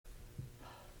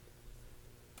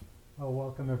Well,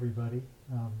 welcome everybody.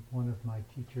 One of my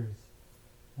teachers,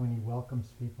 when he welcomes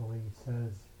people, he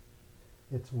says,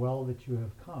 "It's well that you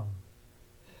have come.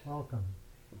 Welcome."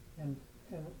 And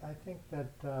I think that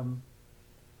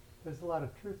there's a lot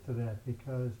of truth to that,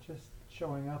 because just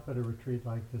showing up at a retreat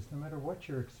like this, no matter what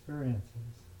your experience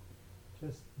is,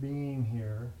 just being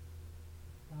here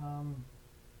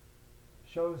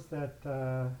shows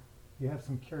that you have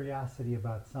some curiosity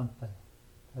about something,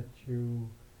 that you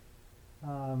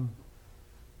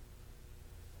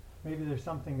maybe there's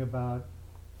something about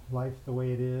life the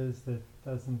way it is that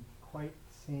doesn't quite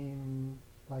seem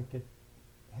like it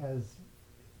has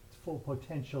its full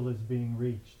potential is being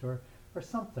reached, or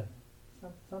something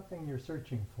you're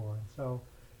searching for. And so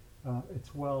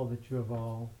it's well that you have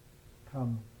all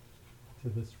come to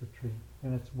this retreat,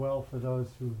 and it's well for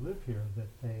those who live here that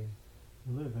they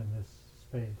live in this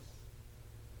space.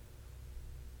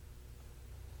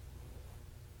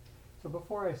 So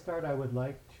before I start, I would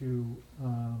like to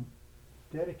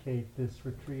dedicate this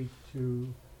retreat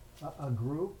to a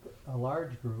group, a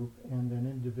large group, and an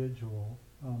individual.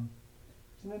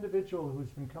 It's an individual who's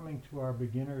been coming to our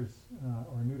beginners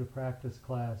or new to practice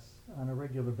class on a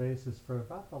regular basis for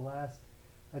about the last,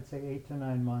 I'd say, 8 to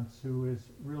 9 months, who is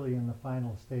really in the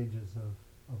final stages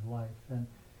of life. And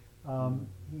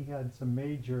he had some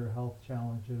major health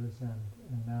challenges,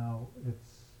 and now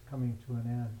it's coming to an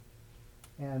end.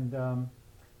 And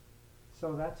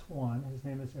so that's one. His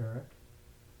name is Eric.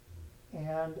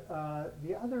 And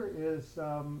the other is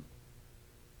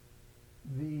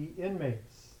the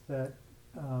inmates that,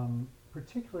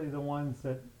 particularly the ones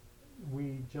that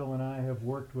Jill and I have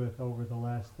worked with over the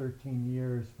last 13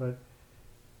 years. But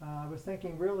I was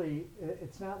thinking, really,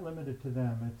 it's not limited to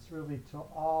them. It's really to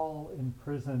all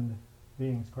imprisoned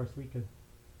beings. Of course, we could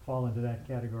fall into that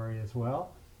category as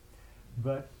well.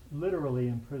 But literally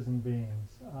imprisoned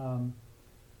beings.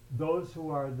 Those who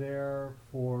are there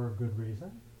for good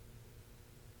reason.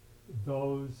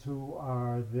 Those who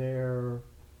are there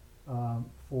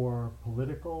for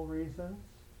political reasons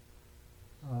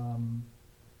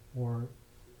or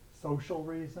social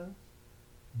reasons.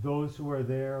 Those who are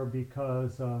there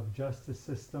because of justice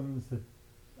systems that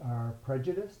are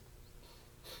prejudiced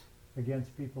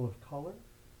against people of color.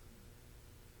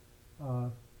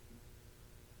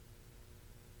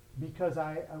 Because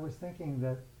I was thinking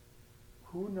that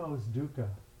who knows dukkha,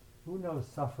 who knows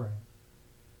suffering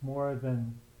more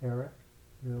than Eric,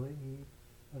 really? He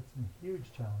had some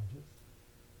huge challenges.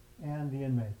 And the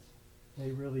inmates,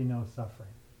 they really know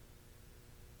suffering.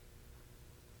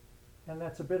 And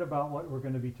that's a bit about what we're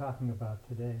going to be talking about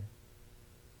today.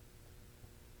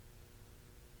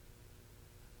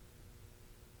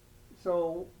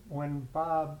 So when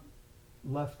Bob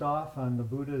left off on the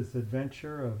Buddha's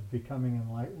adventure of becoming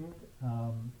enlightened,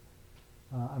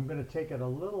 I'm going to take it a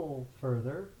little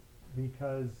further,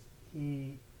 because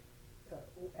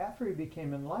after he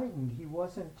became enlightened, he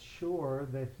wasn't sure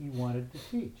that he wanted to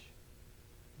teach.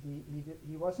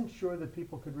 He wasn't sure that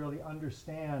people could really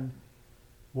understand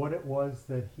what it was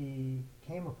that he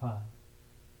came upon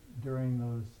during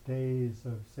those days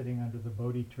of sitting under the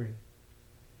Bodhi tree.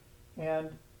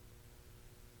 And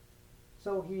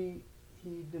so he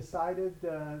decided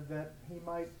that he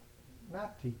might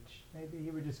not teach. Maybe he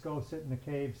would just go sit in a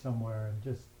cave somewhere and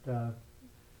just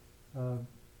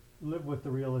live with the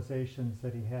realizations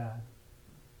that he had.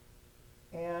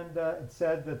 And it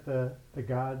said that the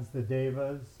gods, the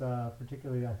devas,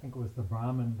 particularly I think it was the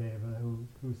Brahman deva,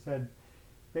 who said,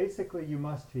 basically, you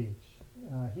must teach.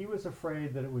 He was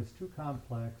afraid that it was too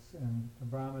complex, and the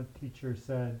Brahma teacher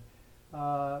said,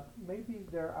 maybe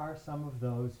there are some of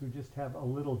those who just have a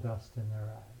little dust in their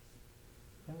eyes,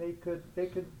 and they could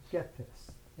get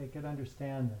this, they could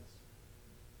understand this.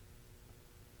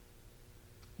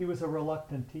 He was a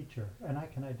reluctant teacher, and I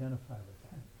can identify with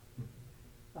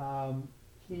that.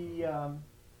 He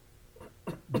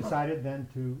decided then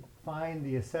to find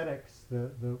the ascetics,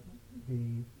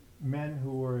 the men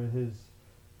who were his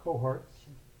cohorts. Is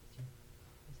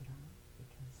it on?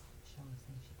 Because Cheryl was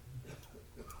saying she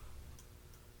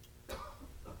couldn't.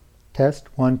 Test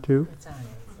 1, 2. It's on.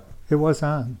 It was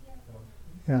on.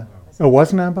 Yeah. Oh, it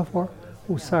wasn't on before?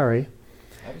 Oh, sorry.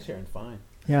 I was hearing fine.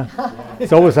 Yeah.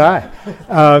 So was I.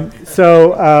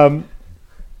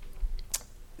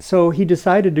 So he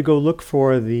decided to go look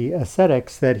for the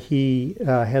ascetics that he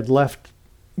had left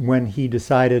when he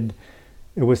decided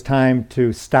it was time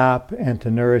to stop and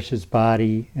to nourish his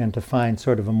body and to find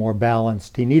sort of a more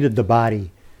balanced. He needed the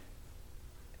body,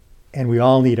 and we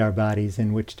all need our bodies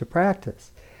in which to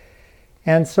practice.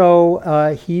 And so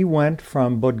he went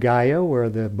from Bodh Gaya, where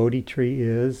the Bodhi tree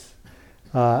is,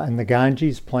 and the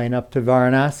Ganges plain up to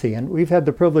Varanasi. And we've had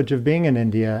the privilege of being in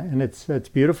India, and it's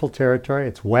beautiful territory.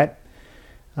 It's wet.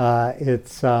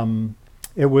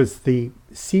 It was the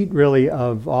seat really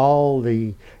of all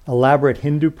the elaborate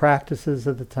Hindu practices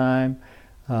at the time,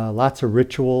 lots of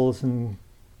rituals and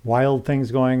wild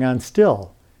things going on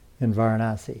still in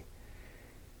Varanasi.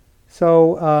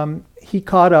 So he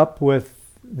caught up with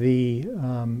the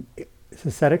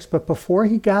ascetics, but before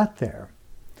he got there,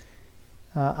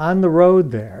 on the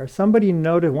road there, somebody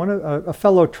noted, a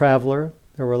fellow traveler,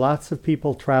 there were lots of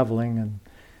people traveling, and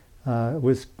it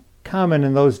was common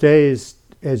in those days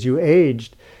as you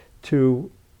aged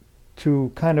to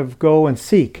kind of go and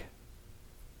seek.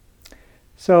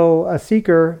 So a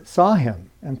seeker saw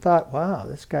him and thought, wow,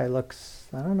 this guy looks,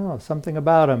 I don't know, something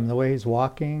about him, the way he's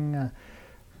walking,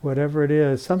 whatever it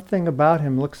is, something about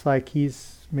him looks like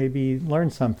he's maybe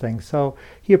learned something. So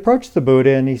he approached the Buddha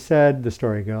and he said, the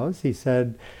story goes, he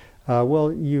said,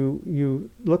 well, you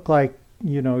look like,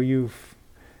 you've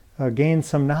gained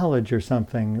some knowledge or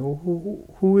something.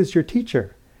 Who is your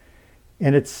teacher?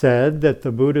 And it's said that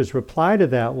the Buddha's reply to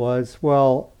that was,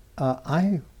 well,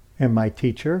 I am my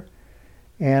teacher,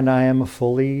 and I am a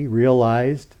fully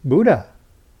realized Buddha.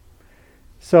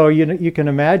 So you can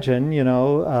imagine,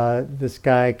 this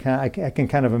guy, I can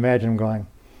kind of imagine him going,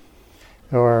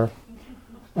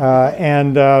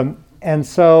 and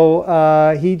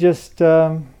so he just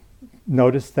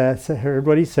noticed that, heard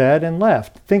what he said, and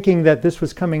left, thinking that this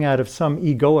was coming out of some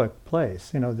egoic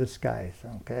place. This guy,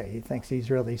 okay, he thinks he's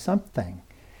really something.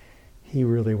 He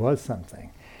really was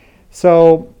something.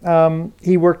 So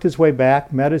he worked his way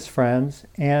back, met his friends,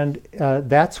 and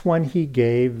that's when he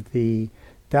gave the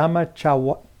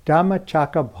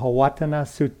Dhammacakkappavattana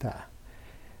Sutta.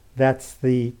 That's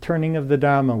the turning of the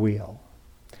Dharma wheel.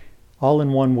 All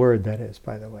in one word, that is,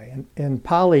 by the way. And in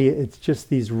Pali, it's just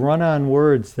these run-on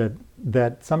words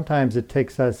that sometimes it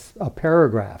takes us a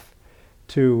paragraph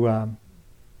to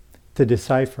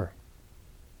decipher.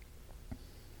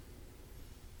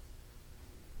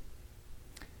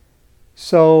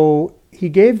 So he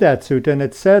gave that sutta, and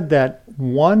it said that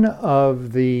one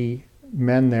of the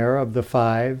men there, of the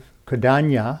five,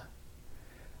 Kodanya,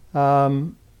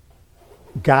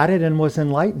 got it and was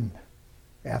enlightened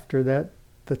after the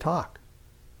talk.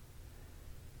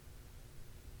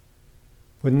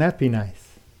 Wouldn't that be nice?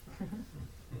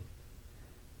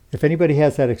 If anybody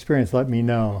has that experience, let me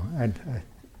know.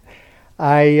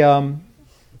 And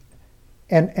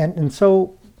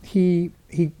so he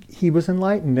was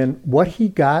enlightened, and what he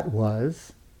got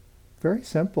was very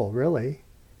simple, really,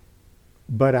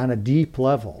 but on a deep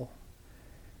level,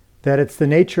 that it's the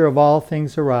nature of all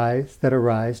things that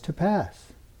arise to pass.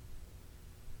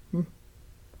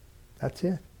 That's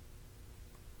it.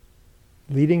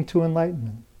 Leading to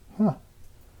enlightenment. Huh.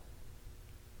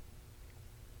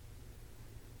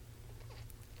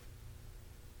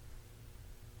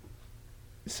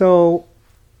 So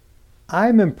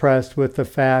I'm impressed with the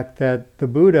fact that the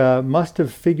Buddha must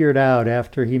have figured out,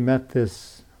 after he met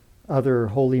this other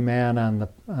holy man on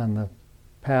the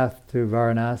path to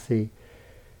Varanasi,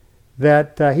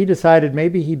 that he decided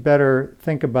maybe he'd better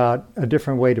think about a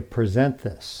different way to present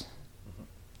this.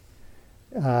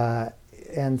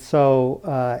 And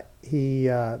so he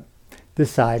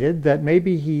decided that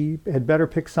maybe he had better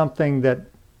pick something that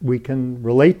we can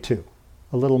relate to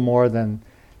a little more than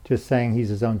just saying he's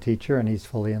his own teacher and he's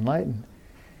fully enlightened.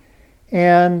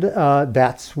 And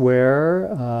that's where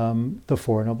the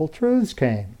Four Noble Truths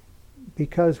came,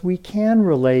 because we can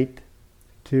relate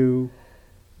to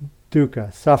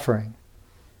dukkha, suffering.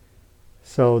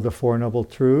 So the Four Noble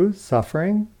Truths,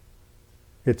 suffering,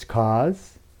 its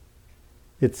cause,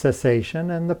 its cessation,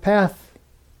 and the path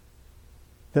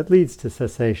that leads to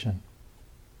cessation.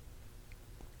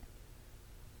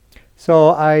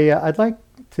 So I'd like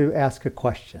to ask a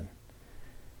question.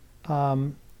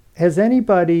 Has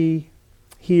anybody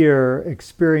here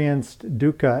experienced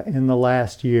dukkha in the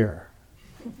last year?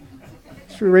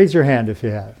 Just raise your hand if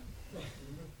you have.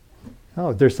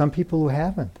 Oh, there's some people who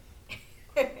haven't.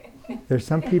 There's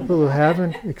some people who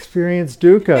haven't experienced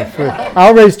dukkha.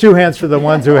 I'll raise two hands for the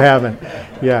ones who haven't.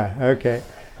 Yeah, okay.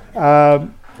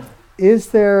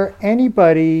 Is there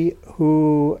anybody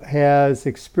who has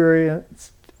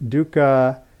experienced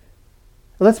dukkha?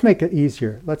 Let's make it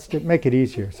easier. Let's make it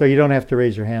easier so you don't have to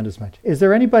raise your hand as much. Is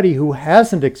there anybody who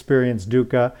hasn't experienced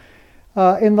dukkha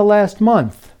in the last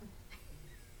month?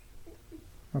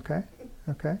 Okay,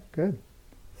 good.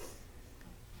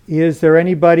 Is there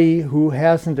anybody who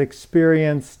hasn't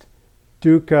experienced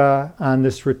dukkha on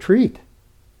this retreat?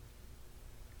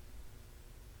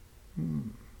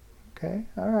 Okay,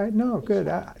 all right, no, good.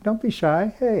 Don't be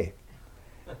shy. Hey,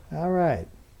 All right.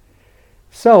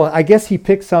 So I guess he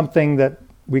picked something that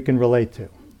we can relate to.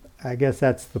 I guess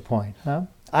that's the point, huh?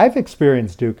 I've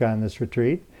experienced dukkha on this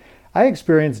retreat. I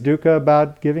experienced dukkha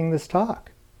about giving this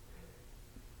talk.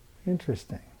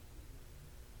 Interesting.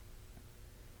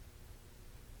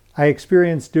 I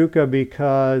experienced dukkha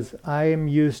because I am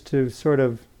used to sort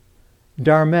of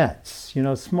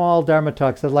dharmettes, small dharma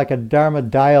talks. It's like a dharma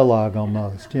dialogue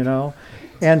almost,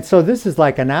 And so this is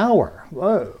like an hour.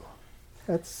 Whoa,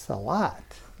 that's a lot,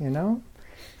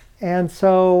 And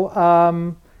so,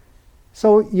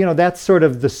 that's sort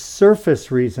of the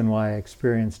surface reason why I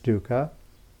experienced dukkha.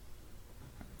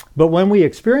 But when we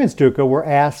experience dukkha, we're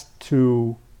asked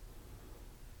to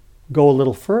go a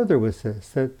little further with this,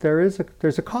 that there's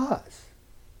a cause.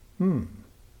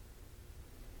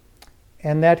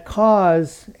 And that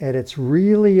cause, at its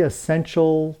really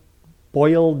essential,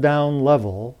 boiled down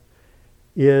level,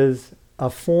 is a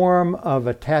form of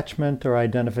attachment or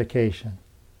identification.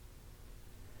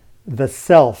 The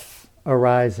self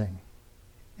arising.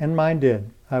 And mine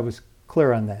did. I was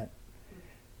clear on that.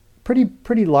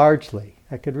 Pretty largely.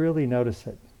 I could really notice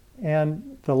it.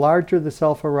 And the larger the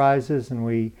self arises and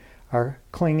we are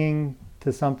clinging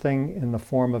to something in the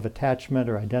form of attachment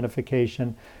or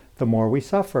identification, the more we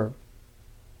suffer.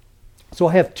 So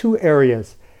I have two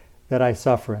areas that I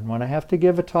suffer in. When I have to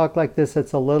give a talk like this,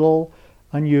 it's a little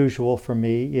unusual for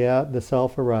me. Yeah, the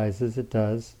self arises, it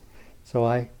does. So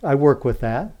I work with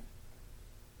that,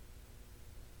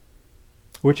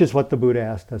 which is what the Buddha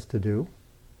asked us to do.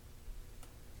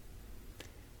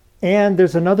 And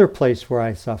there's another place where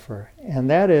I suffer, and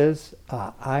that is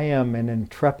I am an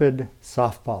intrepid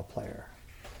softball player.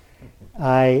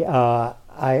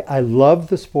 I love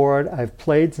the sport. I've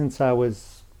played since I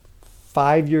was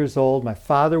 5 years old. My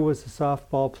father was a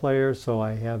softball player, so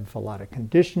I have a lot of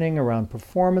conditioning around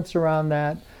performance around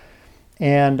that.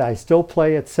 And I still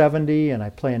play at 70, and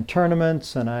I play in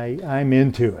tournaments, and I'm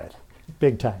into it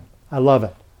big time. I love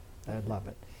it. I love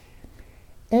it.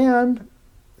 And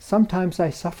sometimes I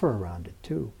suffer around it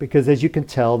too, because as you can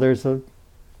tell, there's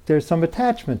some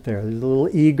attachment there. There's a little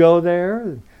ego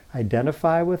there.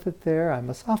 Identify with it there. I'm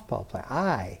a softball player.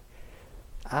 I.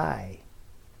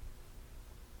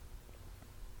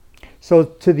 So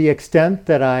to the extent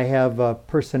that I have a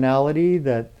personality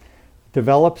that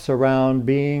develops around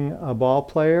being a ball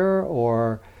player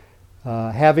or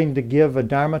having to give a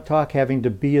Dharma talk, having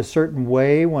to be a certain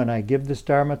way when I give this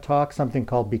Dharma talk, something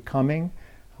called becoming.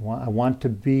 I want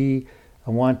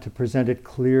to present it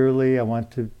clearly. I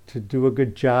want to do a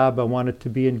good job. I want it to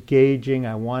be engaging.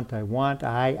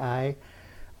 I.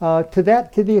 To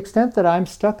the extent that I'm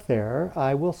stuck there,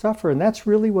 I will suffer. And that's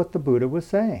really what the Buddha was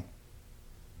saying.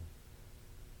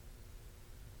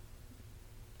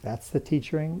 That's the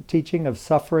teaching of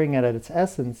suffering, and at its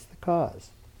essence, the cause.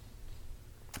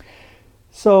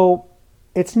 So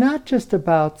it's not just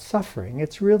about suffering.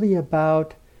 It's really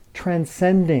about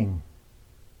transcending.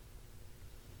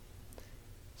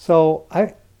 So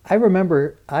I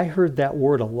remember I heard that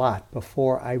word a lot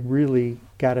before I really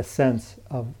got a sense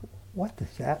of what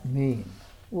does that mean?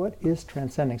 What is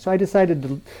transcending? So I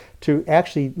decided to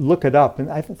actually look it up. And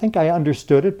I think I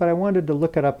understood it, but I wanted to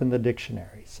look it up in the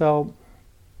dictionary. So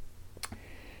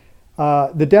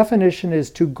the definition is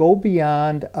to go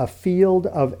beyond a field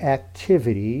of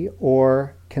activity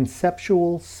or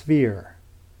conceptual sphere.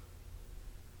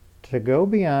 To go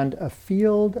beyond a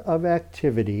field of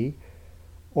activity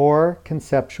or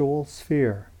conceptual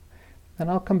sphere. And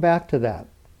I'll come back to that.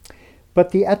 But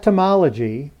the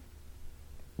etymology,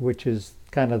 which is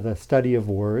kind of the study of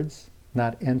words,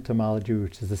 not entomology,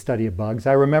 which is the study of bugs.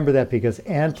 I remember that because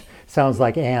ant sounds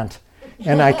like ant.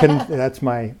 And that's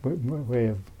my way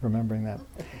of remembering that.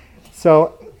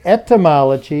 So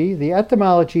etymology, the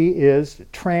etymology is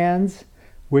trans,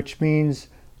 which means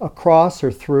across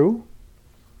or through,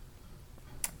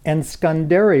 and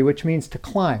skandari, which means to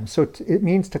climb. So it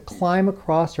means to climb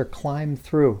across or climb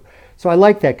through. So I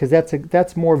like that because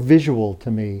that's more visual to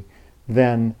me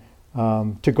than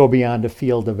to go beyond a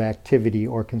field of activity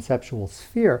or conceptual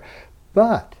sphere.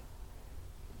 But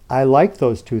I like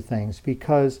those two things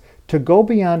because to go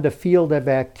beyond a field of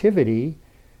activity,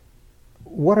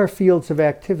 what are fields of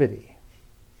activity?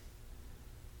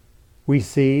 We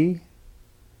see,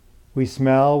 we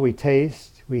smell, we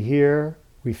taste, we hear,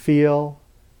 we feel,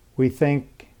 we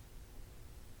think,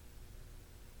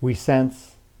 we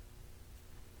sense.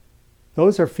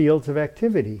 Those are fields of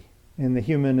activity in the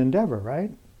human endeavor,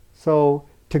 right? So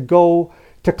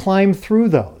to climb through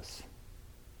those,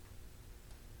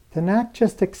 to not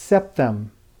just accept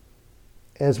them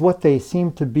as what they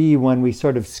seem to be when we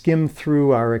sort of skim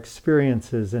through our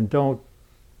experiences and don't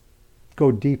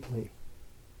go deeply,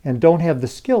 and don't have the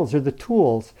skills or the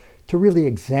tools to really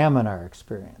examine our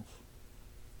experience.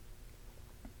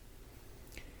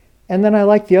 And then I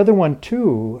like the other one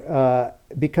too,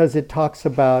 because it talks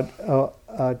about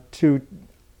to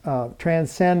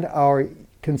transcend our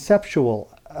conceptual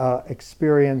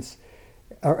experience,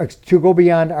 or to go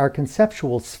beyond our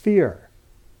conceptual sphere.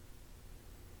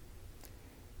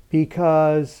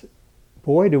 Because,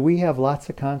 boy, do we have lots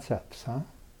of concepts, huh?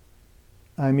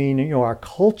 I mean, our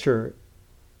culture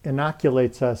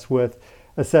inoculates us with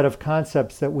a set of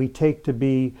concepts that we take to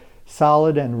be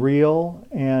solid and real,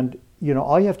 and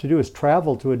all you have to do is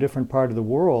travel to a different part of the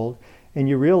world and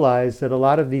you realize that a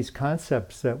lot of these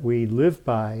concepts that we live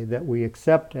by, that we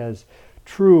accept as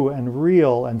true and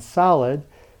real and solid,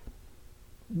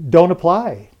 don't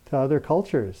apply to other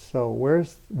cultures. So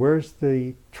where's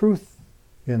the truth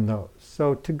in those?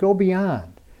 So to go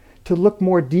beyond, to look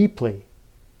more deeply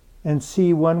and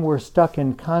see when we're stuck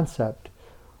in concept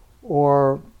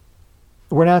or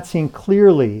we're not seeing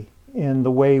clearly in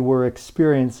the way we're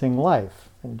experiencing life.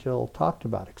 And Jill talked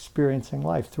about experiencing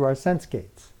life through our sense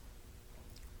gates.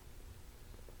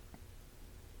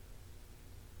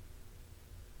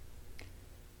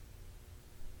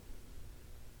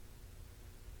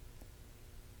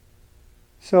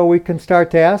 So we can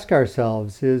start to ask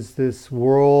ourselves, is this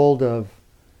world of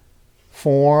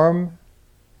form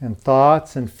and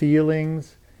thoughts and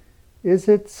feelings, is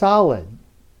it solid?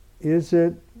 Is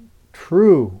it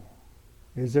true?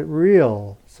 Is it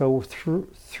real? So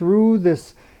through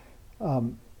this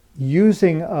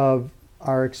using of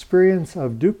our experience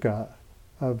of dukkha,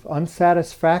 of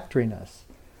unsatisfactoriness,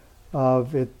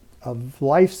 of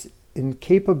life's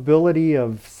incapability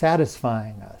of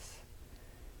satisfying us,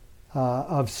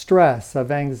 of stress,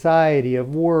 of anxiety,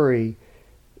 of worry,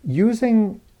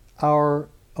 using our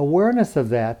awareness of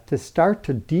that to start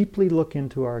to deeply look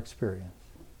into our experience.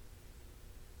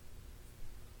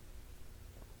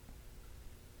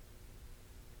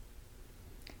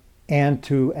 And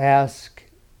to ask,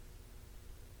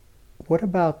 what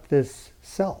about this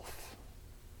self?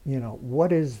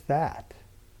 What is that?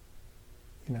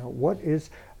 What is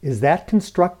that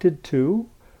constructed too?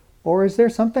 Or is there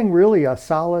something really a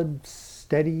solid,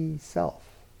 steady self?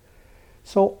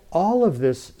 So all of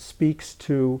this speaks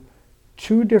to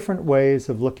two different ways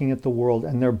of looking at the world,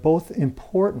 and they're both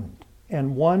important,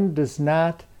 and one does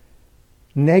not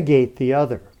negate the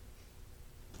other.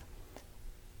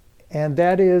 And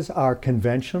that is our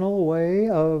conventional way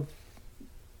of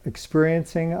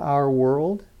experiencing our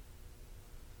world,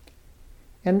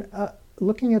 and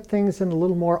looking at things in a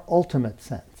little more ultimate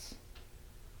sense.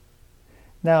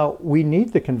 Now, we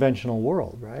need the conventional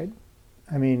world, right?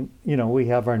 I mean, we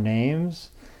have our names,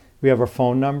 we have our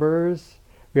phone numbers,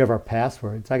 we have our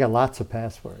passwords. I got lots of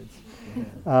passwords.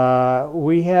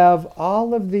 We have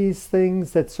all of these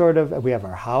things that we have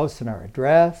our house and our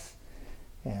address,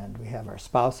 and we have our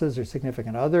spouses or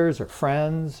significant others or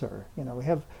friends, or, we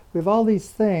have all these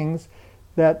things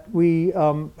that we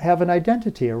have an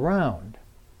identity around.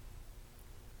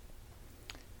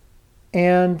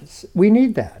 And we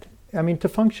need that. I mean, to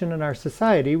function in our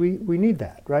society, we need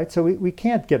that, right? So we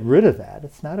can't get rid of that.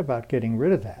 It's not about getting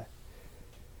rid of that.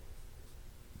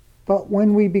 But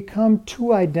when we become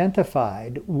too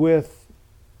identified with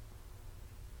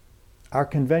our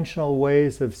conventional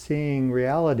ways of seeing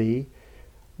reality,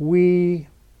 we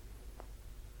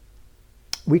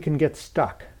can get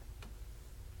stuck.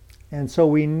 And so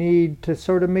we need to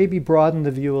sort of maybe broaden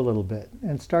the view a little bit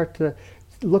and start to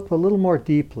look a little more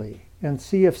deeply and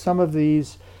see if some of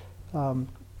these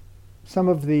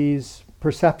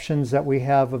perceptions that we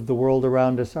have of the world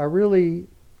around us are really,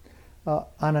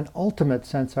 on an ultimate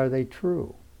sense, are they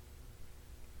true?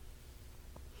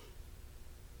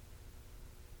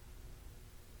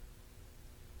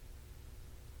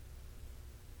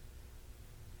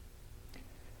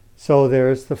 So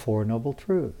there's the Four Noble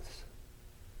Truths.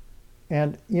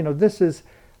 And,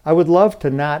 I would love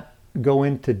to not go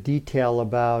into detail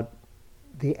about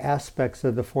the aspects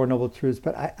of the Four Noble Truths,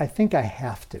 but I think I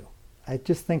have to. I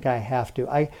just think I have to.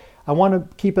 I want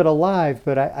to keep it alive,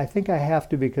 but I think I have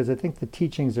to, because I think the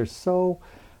teachings are so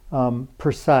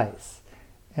precise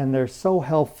and they're so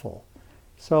helpful.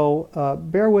 So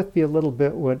bear with me a little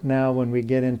bit now when we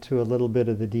get into a little bit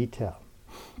of the detail.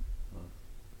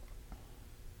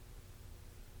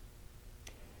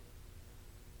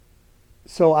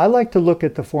 So I like to look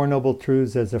at the Four Noble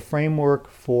Truths as a framework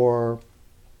for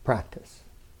practice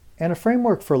and a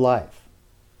framework for life.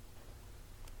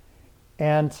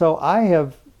 And so I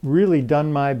have really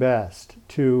done my best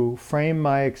to frame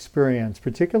my experience,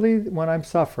 particularly when I'm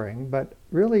suffering, but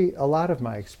really a lot of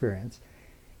my experience,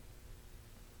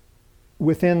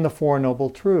 within the Four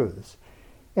Noble Truths.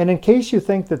 And in case you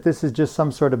think that this is just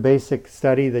some sort of basic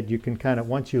study that you can kind of,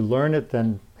 once you learn it,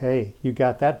 then, hey, you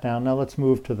got that down. Now let's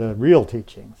move to the real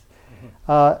teachings.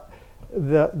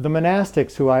 The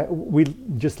monastics who we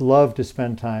just love to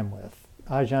spend time with,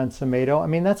 Ajahn Sumedho, I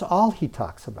mean, that's all he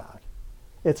talks about.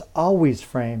 It's always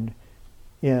framed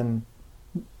in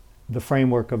the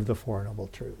framework of the Four Noble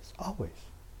Truths, always.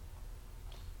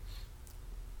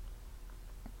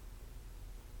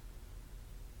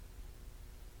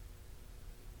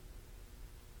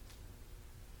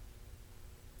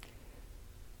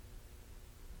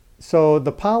 So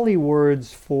the Pali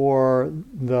words for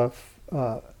the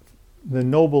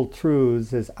Noble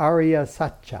Truths is Arya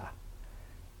Satya.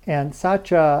 And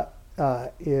Satya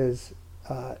is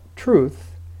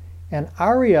truth. And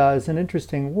Arya is an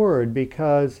interesting word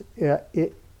because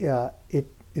it's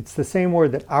the same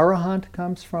word that Arahant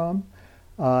comes from.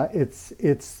 It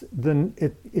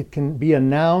can be a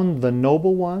noun, the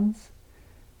noble ones,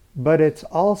 but it's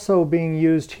also being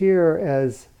used here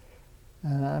as,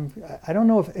 I don't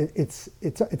know if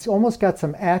it's almost got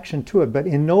some action to it, but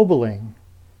ennobling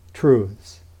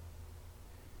truths.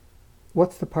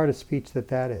 What's the part of speech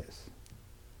that is?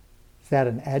 Is that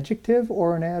an adjective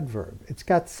or an adverb? It's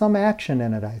got some action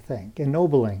in it, I think,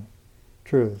 ennobling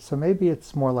truths. So maybe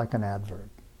it's more like an adverb.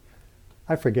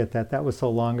 I forget that. That was so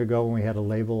long ago when we had to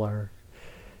label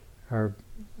our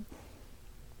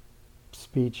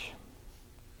speech.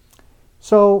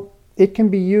 So it can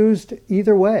be used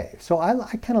either way. So I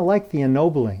kind of like the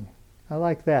ennobling. I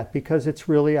like that because it's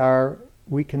really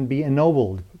we can be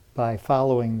ennobled by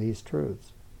following these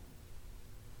truths.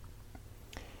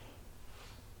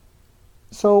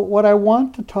 So what I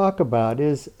want to talk about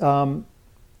is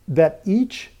that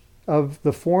each of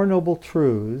the Four Noble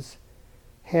Truths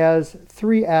has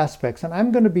three aspects, and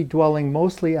I'm going to be dwelling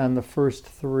mostly on the first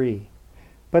three,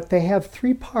 but they have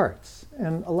three parts,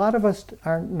 and a lot of us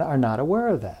are not aware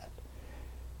of that.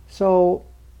 So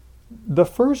the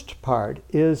first part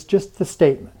is just the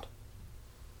statement.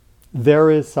 There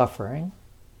is suffering,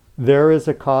 there is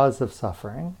a cause of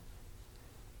suffering,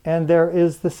 and there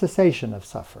is the cessation of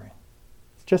suffering.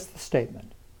 It's just the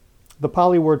statement. The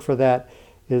Pali word for that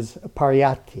is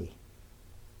pariyatti.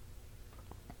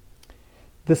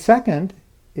 The second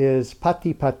is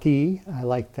patipati. I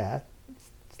like that.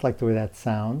 It's like the way that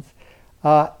sounds.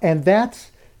 And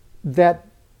that's that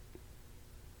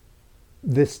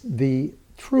the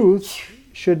truth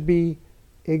should be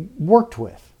worked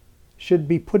with, should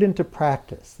be put into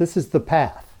practice. This is the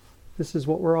path. This is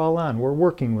what we're all on. We're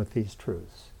working with these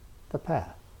truths, the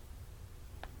path.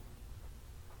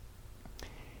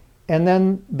 And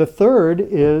then the third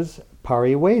is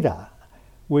pariveda,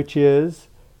 which is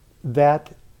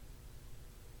that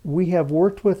we have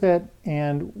worked with it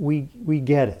and we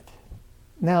get it.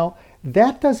 Now,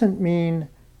 that doesn't mean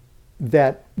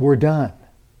that we're done.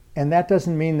 And that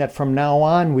doesn't mean that from now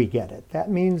on we get it. That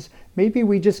means maybe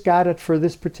we just got it for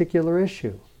this particular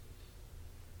issue.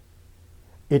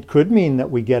 It could mean that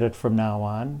we get it from now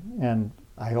on, and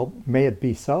I hope may it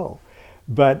be so.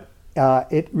 But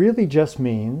it really just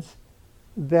means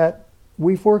that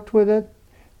we've worked with it,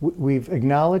 we've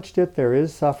acknowledged it, there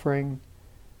is suffering,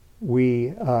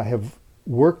 we have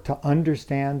worked to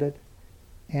understand it,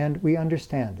 and we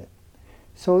understand it.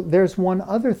 So there's one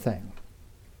other thing,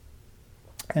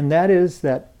 and that is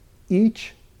that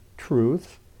each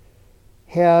truth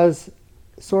has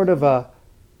sort of a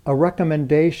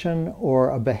recommendation or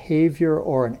a behavior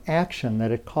or an action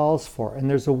that it calls for, and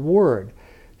there's a word.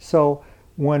 So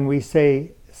when we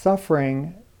say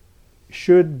suffering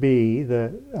should be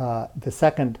the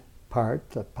second part,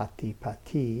 the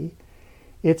patipati,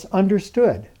 it's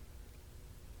understood.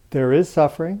 There is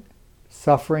suffering.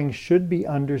 Suffering should be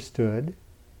understood.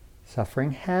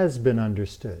 Suffering has been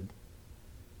understood.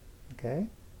 Okay?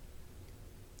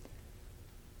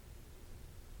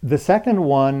 The second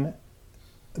one,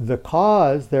 the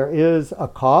cause, there is a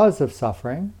cause of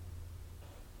suffering.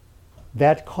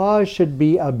 That cause should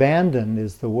be abandoned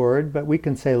is the word, but we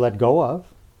can say let go of.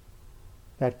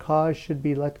 That cause should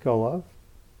be let go of.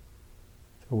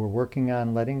 So we're working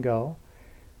on letting go.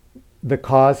 The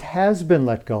cause has been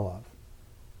let go of.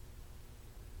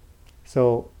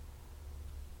 So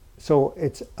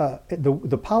it's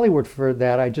the Pali word for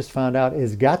that I just found out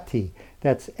is gati.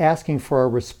 That's asking for a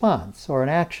response or an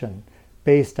action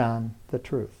based on the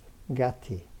truth.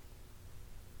 Gati.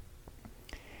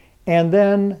 And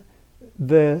then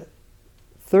the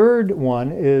third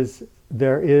one is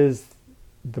there is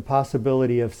the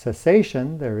possibility of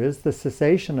cessation. There is the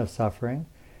cessation of suffering.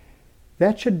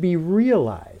 That should be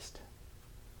realized.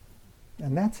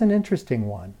 And that's an interesting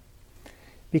one.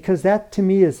 because that to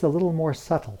me is a little more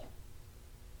subtle.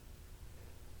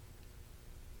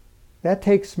 That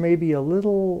takes maybe a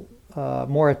little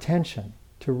more attention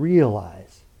to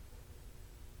realize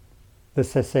the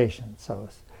cessation. So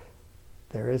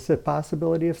there is a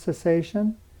possibility of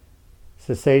cessation.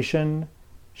 Cessation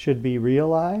should be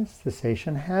realized.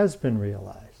 Cessation has been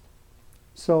realized.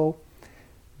 So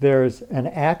there's an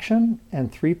action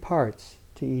and 3 parts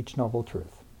to each noble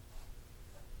truth.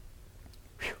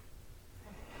 Whew.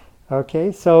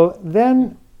 Okay, so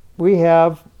then we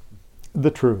have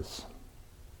the truths.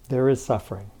 There is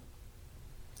suffering.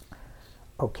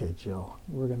 Okay, Jill,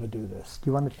 we're going to do this. Do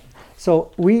you want to?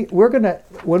 So we're going to,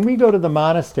 when we go to the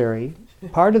monastery,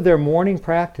 part of their morning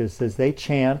practice is they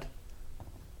chant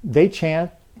the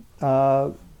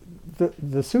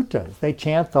suttas. They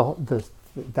chant the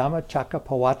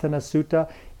Dhammacakkappavattana Sutta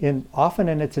often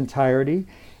in its entirety,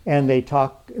 and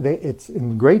it's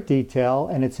in great detail,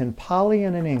 and it's in Pali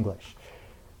and in English.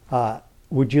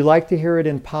 Would you like to hear it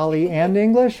in Pali and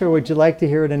English, or would you like to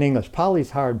hear it in English?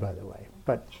 Pali's hard, by the way,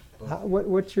 but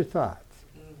what's your thoughts?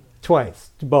 Twice,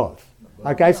 both.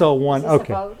 Okay, so one.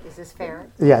 Okay. Is this fair?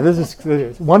 Yeah, this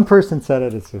is one person said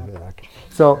it. It's okay.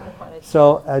 So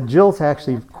Jill's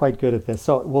actually quite good at this.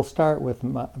 So we'll start with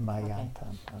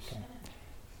Mayantam. Okay.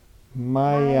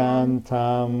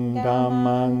 Mayantam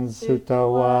Dhamman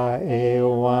Sutawa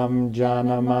Evam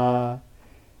Janama.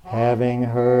 Having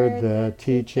heard the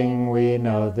teaching, we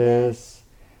know this.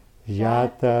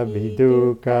 Yata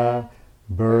Viduka,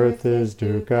 birth is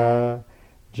dukkha.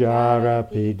 Jara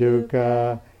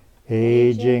Piduka,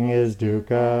 aging is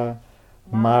dukkha.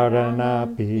 Marana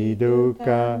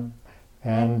Piduka,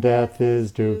 and death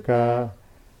is dukkha.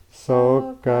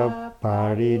 Soka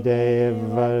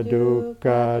Parideva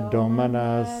Dukkha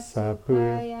Domana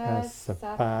Sapaya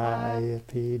Sapaya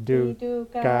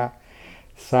Piduka.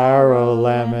 Sorrow,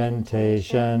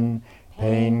 lamentation,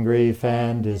 pain, grief,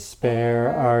 and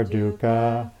despair are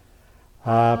dukkha.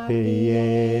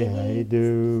 Apiye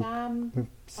du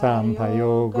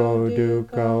sampayogo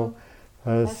dukkha.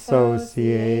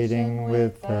 Associating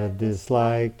with the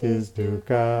disliked is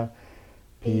dukkha.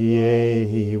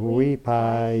 Piyehi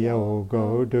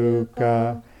vipayogo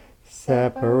dukkha.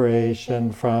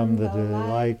 Separation from the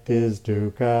disliked is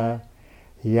dukkha.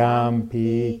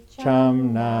 Yampi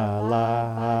chamna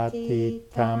lahati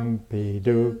tampi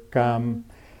dukkam.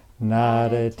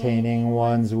 Not attaining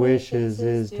one's wishes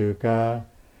is dukkha.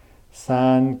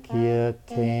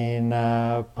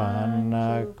 Sankirtena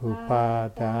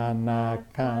panakupadana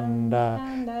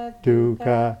kanda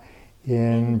dukkha.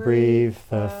 In brief,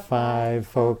 the 5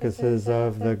 focuses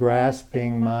of the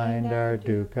grasping mind are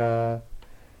dukkha.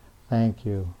 Thank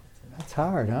you. That's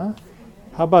hard, huh?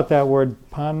 How about that word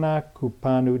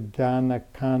panakupanudana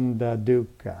kanda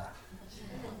dukkha?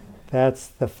 That's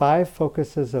the 5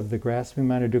 focuses of the grasping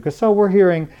mind are dukkha. So we're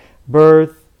hearing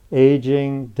birth,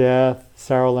 aging, death,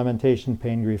 sorrow, lamentation,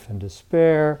 pain, grief, and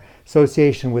despair.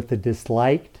 Association with the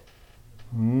disliked.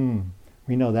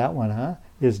 We know that one, huh?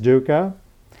 Is dukkha.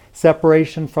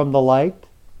 Separation from the liked.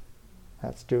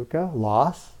 That's dukkha.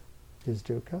 Loss is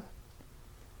dukkha.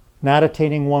 Not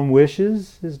attaining one's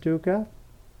wishes is dukkha.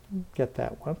 Get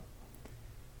that one.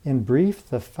 In brief,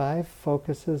 the 5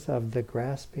 focuses of the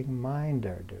grasping mind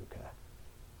are dukkha.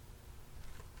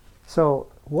 So,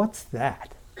 what's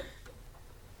that?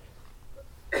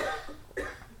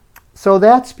 So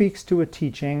that speaks to a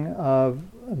teaching of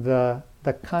the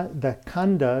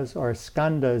khandas or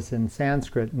skandhas in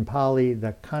Sanskrit, in Pali,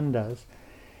 the khandas.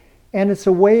 And it's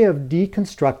a way of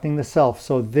deconstructing the self.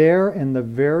 So there in the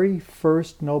very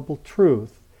first noble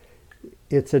truth,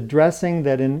 it's addressing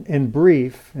that in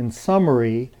brief, in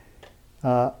summary,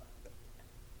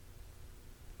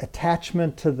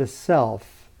 attachment to the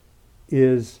self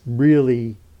is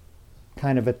really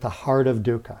kind of at the heart of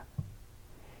dukkha.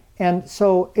 And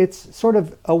so it's sort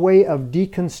of a way of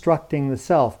deconstructing the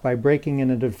self by breaking it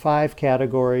into 5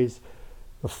 categories: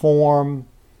 the form,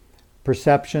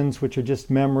 perceptions, which are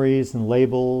just memories and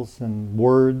labels and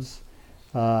words,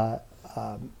 vedana,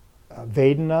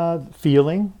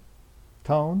 feeling,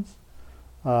 tones,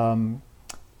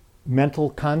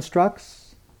 mental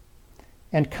constructs,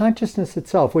 and consciousness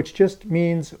itself, which just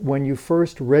means when you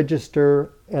first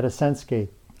register at a sense gate,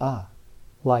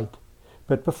 light.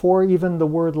 But before even the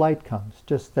word light comes,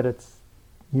 just that it's,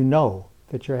 you know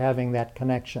that you're having that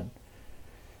connection.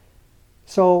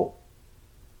 So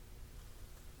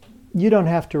you don't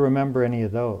have to remember any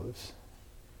of those.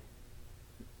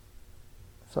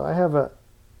 So I have a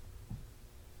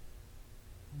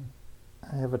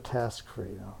task for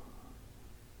you.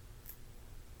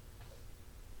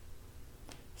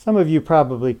 Some of you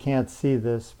probably can't see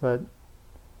this, but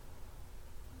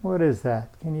What is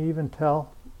that? Can you even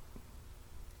tell?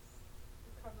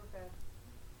 The cover of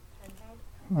a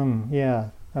pen head. Yeah.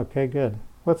 Okay, good.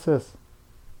 What's this?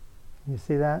 You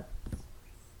see that?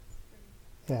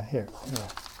 Yeah, here.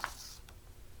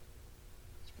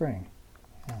 Spring.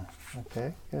 Yeah.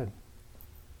 Okay, good.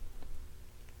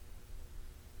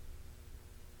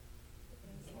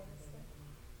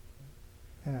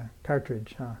 Yeah,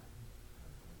 cartridge, huh?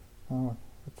 Oh,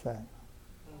 what's that?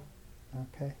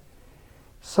 Okay.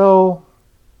 So,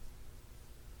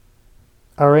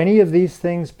 are any of these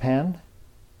things pen?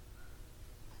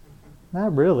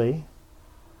 Not really.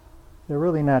 They're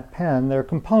really not pen. They're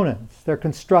components. They're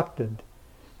constructed.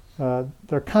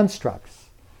 They're constructs.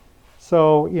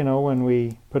 So, when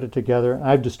we put it together,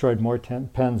 I've destroyed more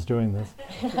pens doing this.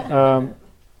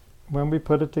 When we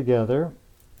put it together,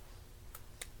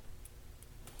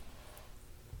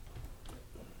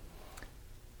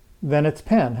 then it's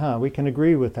pen, huh? We can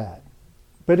agree with that.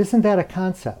 But isn't that a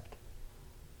concept?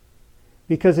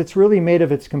 Because it's really made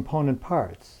of its component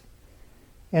parts.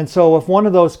 And so if one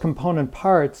of those component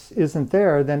parts isn't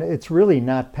there, then it's really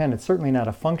not pen. It's certainly not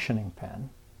a functioning pen.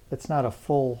 It's not a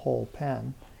full, whole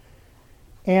pen.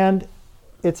 And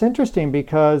it's interesting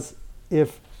because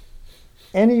if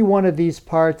any one of these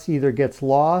parts either gets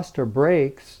lost or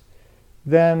breaks,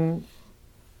 then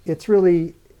it's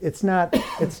not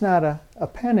a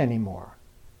pen anymore.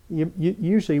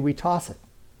 Usually we toss it.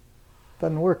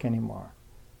 Doesn't work anymore.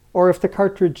 Or if the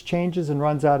cartridge changes and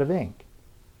runs out of ink,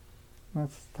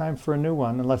 it's time for a new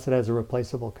one unless it has a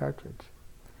replaceable cartridge.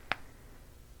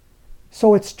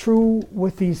 So it's true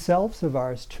with these selves of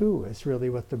ours too, is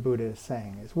really what the Buddha is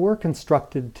saying, is we're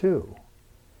constructed too.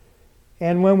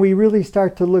 And when we really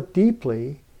start to look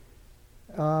deeply,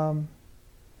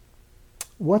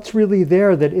 what's really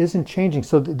there that isn't changing?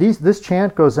 So this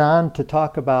chant goes on to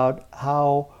talk about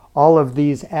how all of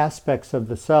these aspects of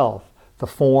the self, the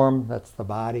form, that's the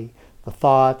body, the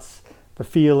thoughts, the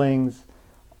feelings,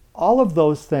 all of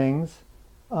those things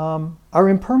are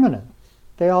impermanent.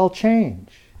 They all change.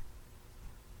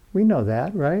 We know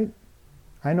that, right?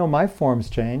 I know my form's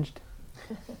changed.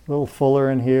 A little fuller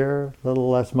in here, a little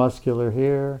less muscular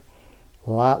here,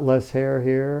 a lot less hair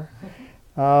here.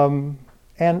 And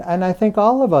I think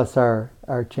all of us are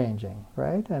changing,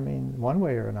 right? I mean, one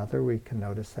way or another we can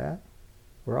notice that.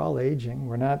 We're all aging.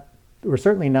 We're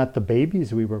certainly not the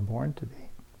babies we were born to be.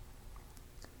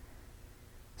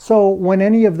 So when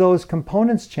any of those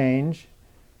components change,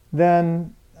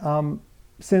 then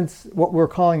since what we're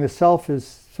calling the self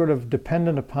is sort of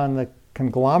dependent upon the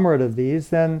conglomerate of these,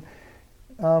 then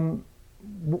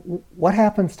what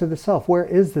happens to the self? Where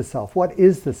is the self? What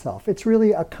is the self? It's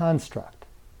really a construct.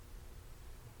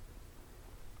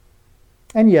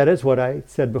 And yet, as what I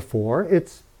said before,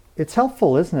 it's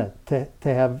helpful, isn't it,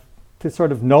 to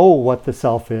sort of know what the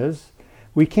self is.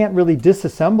 We can't really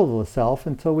disassemble the self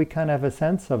until we kind of have a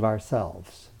sense of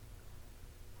ourselves.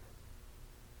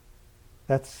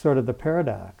 That's sort of the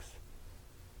paradox.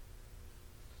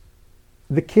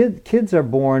 The kids are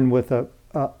born with a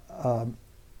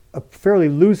fairly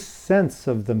loose sense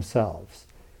of themselves,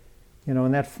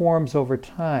 and that forms over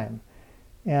time.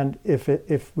 And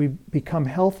if we become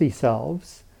healthy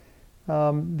selves,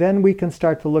 then we can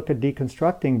start to look at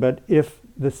deconstructing. But if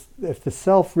the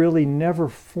self really never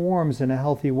forms in a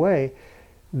healthy way,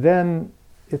 then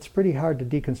it's pretty hard to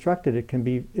deconstruct it. It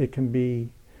can be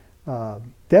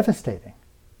devastating,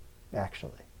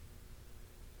 actually.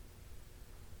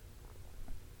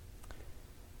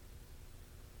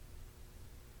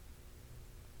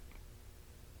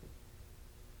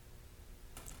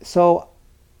 So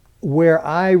where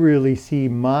I really see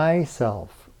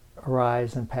myself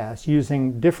arise and pass,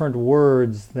 using different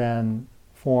words than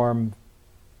form,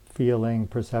 feeling,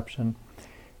 perception,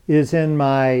 is in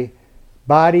my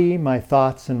body, my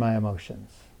thoughts, and my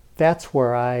emotions. That's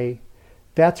where I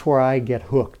get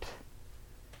hooked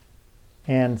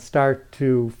and start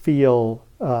to feel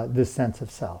this sense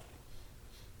of self.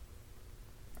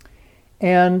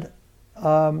 And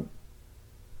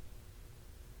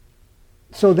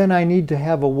so then I need to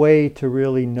have a way to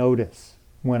really notice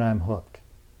when I'm hooked.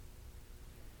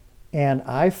 And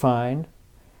I find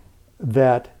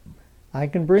that I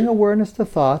can bring awareness to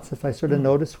thoughts if I sort of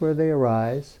notice where they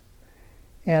arise.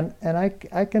 And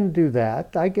I can do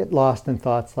that. I get lost in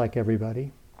thoughts like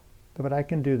everybody, but I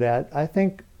can do that. I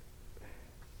think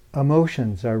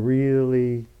emotions are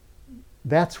really,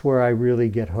 that's where I really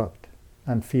get hooked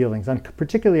on feelings,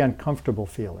 particularly uncomfortable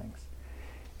feelings.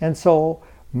 And so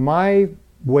my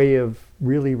way of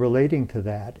really relating to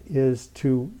that is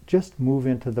to just move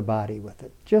into the body with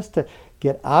it, just to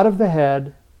get out of the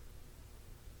head,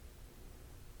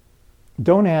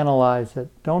 don't analyze it,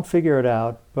 don't figure it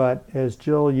out, but as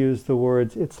Jill used the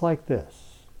words, it's like this.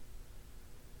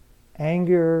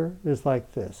 Anger is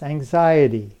like this.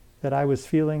 Anxiety, that I was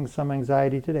feeling some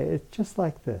anxiety today, it's just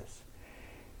like this.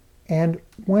 And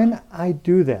when I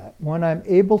do that, when I'm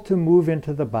able to move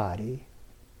into the body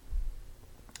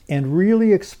and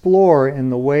really explore in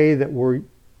the way that we're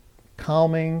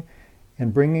calming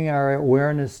and bringing our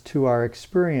awareness to our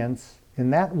experience,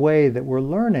 in that way that we're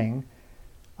learning,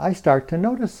 I start to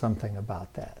notice something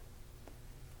about that.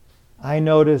 I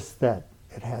notice that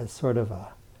it has sort of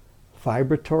a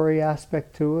vibratory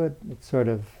aspect to it. It sort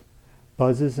of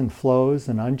buzzes and flows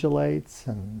and undulates,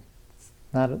 and it's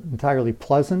not entirely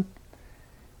pleasant.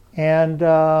 And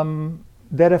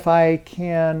that if I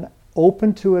can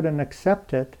open to it and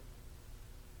accept it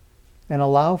and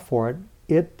allow for it,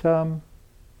 it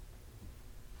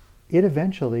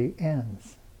eventually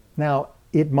ends. Now,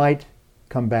 it might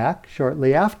come back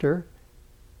shortly after,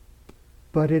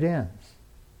 but it ends.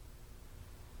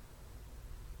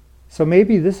 So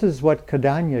maybe this is what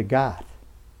Kadanya got.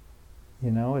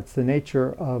 It's the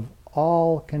nature of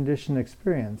all conditioned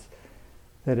experience,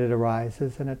 that it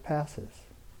arises and it passes.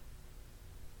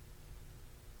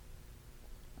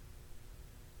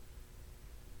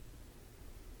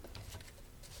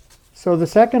 So the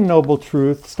second noble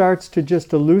truth starts to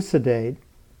just elucidate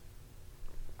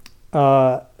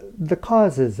the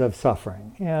causes of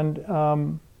suffering.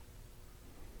 And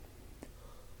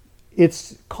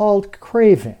it's called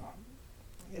craving.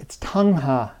 It's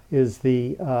tangha is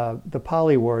the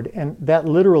Pali word, and that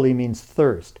literally means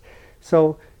thirst.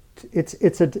 So it's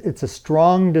a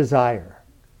strong desire.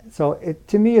 So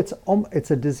to me,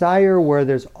 it's a desire where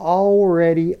there's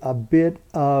already a bit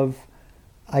of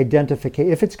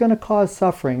identification. If it's going to cause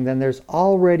suffering, then there's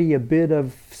already a bit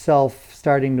of self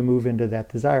starting to move into that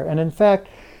desire. And in fact,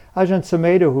 Ajahn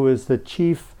Sumedho, who is the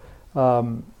chief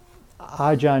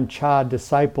Ajahn Chah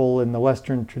disciple in the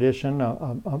Western tradition,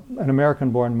 an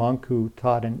American-born monk who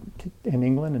taught in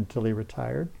England until he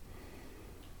retired,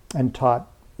 and taught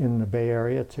in the Bay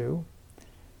Area too.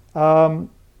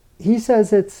 He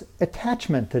says it's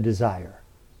attachment to desire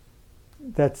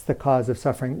that's the cause of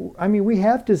suffering. I mean, we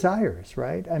have desires,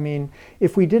 right? I mean,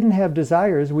 if we didn't have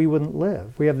desires, we wouldn't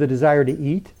live. We have the desire to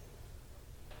eat.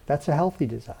 That's a healthy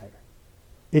desire.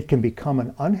 It can become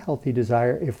an unhealthy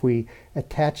desire if we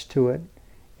attach to it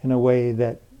in a way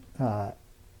that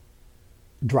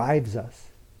drives us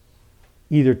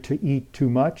either to eat too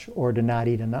much or to not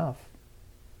eat enough.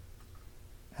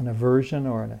 An aversion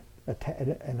or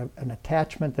an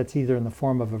attachment that's either in the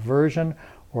form of aversion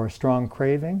or a strong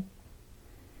craving,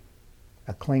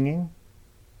 a clinging.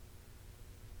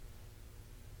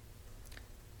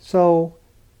 So,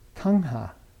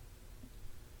 tangha,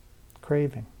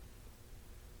 craving.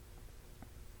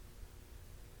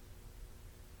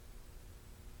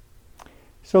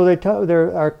 So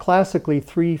there are classically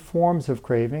three forms of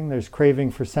craving. There's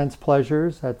craving for sense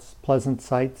pleasures, that's pleasant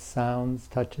sights, sounds,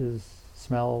 touches,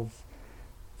 smells,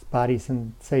 body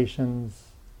sensations,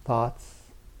 thoughts,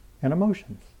 and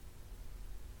emotions.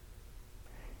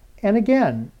 And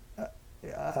again,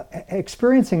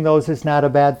 experiencing those is not a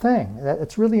bad thing.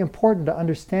 It's really important to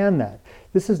understand that.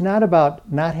 This is not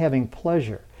about not having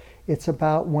pleasure. It's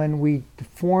about when we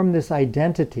form this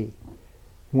identity,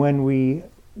 when we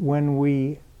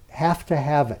have to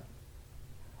have it,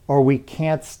 or we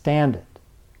can't stand it.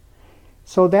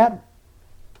 So that,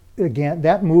 again,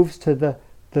 that moves to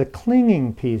the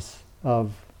clinging piece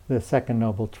of the second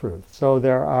noble truth. So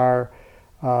there are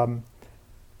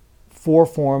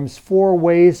four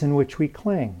ways in which we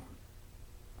cling.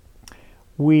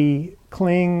 We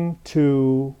cling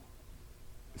to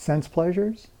sense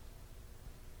pleasures.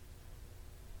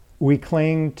 We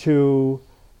cling to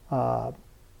a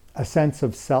sense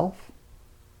of self.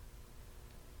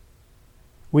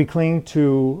 We cling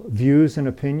to views and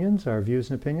opinions, our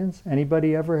views and opinions.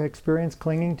 Anybody ever experience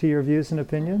clinging to your views and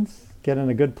opinions? Get in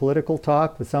a good political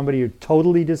talk with somebody who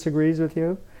totally disagrees with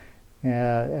you?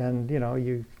 And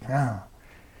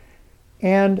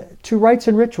to rites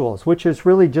and rituals, which is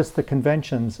really just the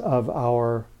conventions of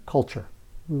our culture.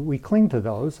 We cling to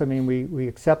those. I mean, we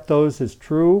accept those as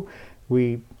true.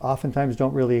 We oftentimes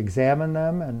don't really examine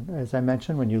them. And as I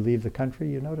mentioned, when you leave the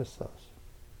country, you notice those.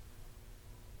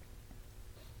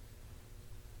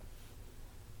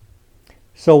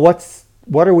 So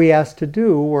what are we asked to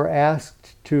do? We're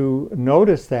asked to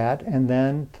notice that and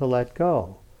then to let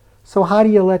go. So how do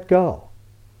you let go?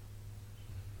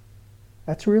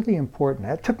 That's really important.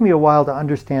 It took me a while to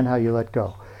understand how you let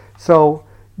go. So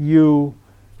you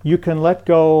can let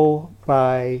go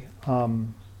by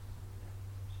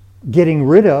getting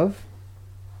rid of,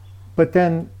 But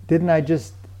then,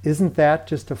 isn't that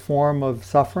just a form of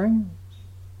suffering?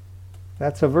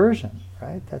 That's aversion,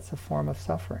 right? That's a form of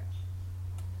suffering.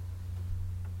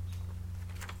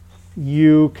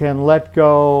 You can let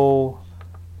go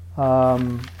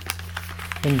in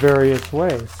various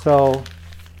ways. So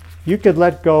you could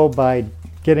let go by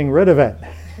getting rid of it.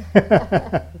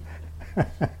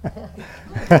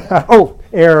 Oh,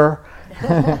 error.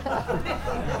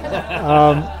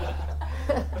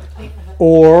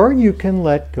 Or you can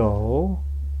let go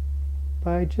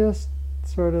by just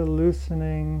sort of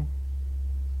loosening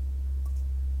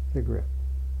the grip.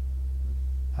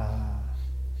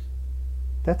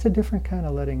 That's a different kind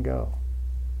of letting go.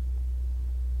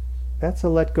 That's a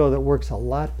let go that works a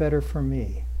lot better for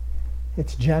me.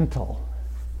 It's gentle.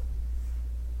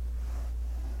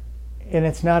 And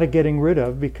it's not a getting rid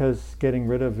of, because getting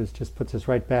rid of just puts us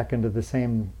right back into the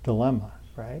same dilemma,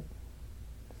 right?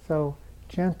 So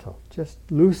gentle, just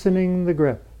loosening the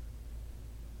grip.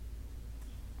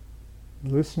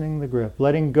 Loosening the grip,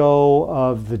 letting go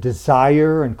of the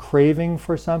desire and craving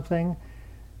for something,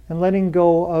 and letting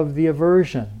go of the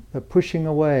aversion, the pushing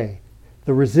away,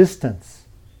 the resistance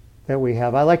that we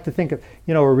have. I like to think of,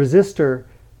 a resistor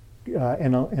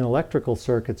in electrical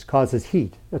circuits causes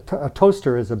heat. A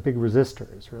toaster is a big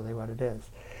resistor, is really what it is.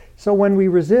 So when we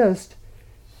resist,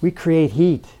 we create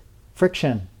heat,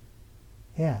 friction.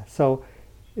 Yeah, so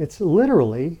it's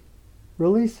literally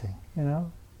releasing,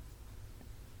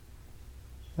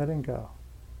 letting go.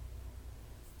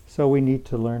 So we need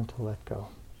to learn to let go.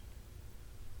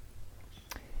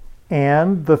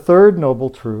 And the third noble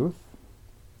truth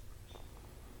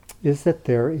is that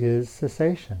there is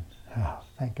cessation. Oh,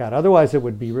 thank God. Otherwise it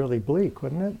would be really bleak,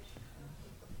 wouldn't it?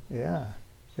 Yeah,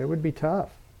 it would be tough.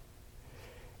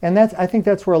 And I think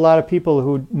that's where a lot of people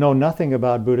who know nothing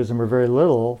about Buddhism or very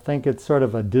little think it's sort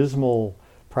of a dismal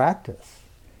practice.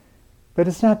 But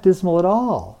it's not dismal at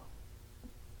all.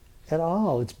 At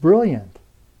all. It's brilliant.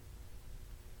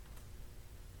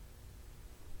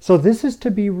 So this is to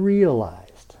be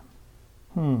realized.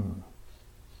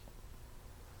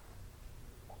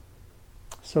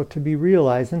 So to be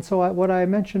realized, and so what I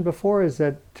mentioned before is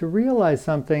that to realize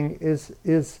something is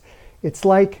it's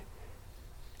like,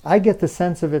 I get the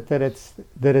sense of it that it's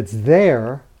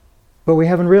there, but we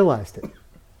haven't realized it.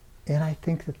 And I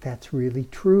think that that's really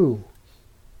true.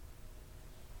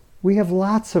 We have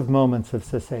lots of moments of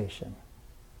cessation.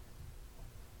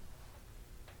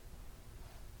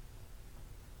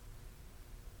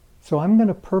 So I'm going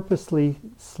to purposely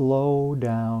slow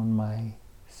down my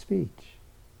speech.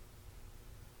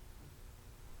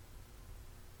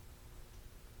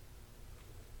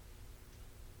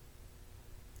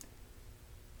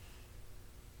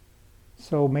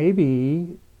 So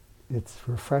maybe it's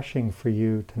refreshing for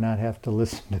you to not have to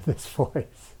listen to this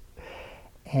voice.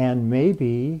 And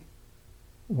maybe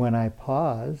when I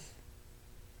pause,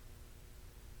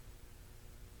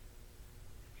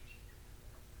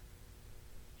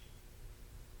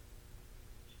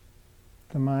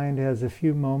 the mind has a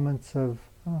few moments of,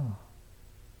 oh.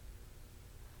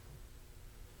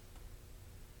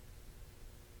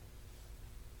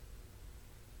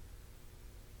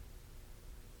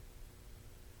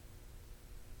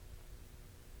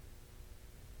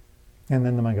 And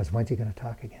then the mind goes, when's he going to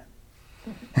talk again?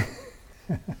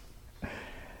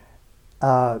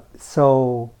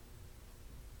 So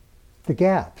the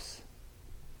gaps.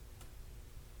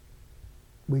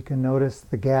 We can notice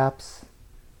the gaps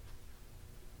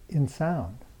in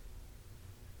sound.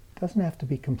 It doesn't have to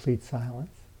be complete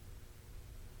silence.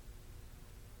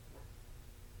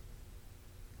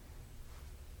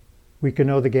 We can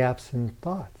know the gaps in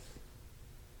thoughts.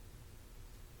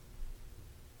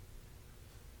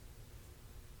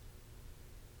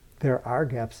 There are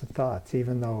gaps of thoughts,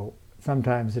 even though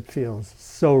sometimes it feels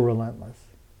so relentless.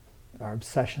 Our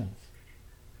obsessions.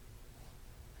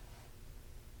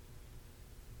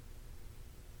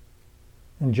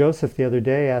 And Joseph the other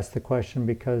day asked the question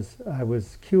because I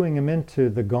was cueing him into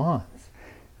the gawns.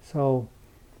 So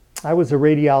I was a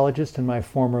radiologist in my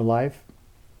former life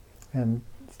and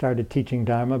started teaching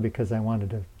Dharma because I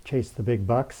wanted to chase the big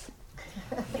bucks.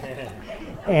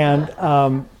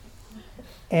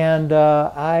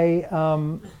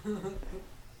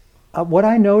 What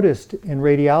I noticed in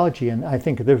radiology, and I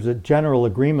think there's a general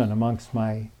agreement amongst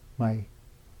my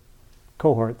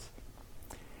cohorts,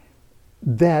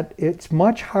 that it's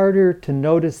much harder to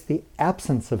notice the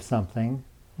absence of something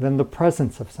than the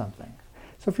presence of something.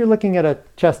 So if you're looking at a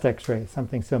chest x-ray,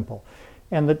 something simple,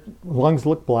 and the lungs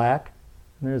look black,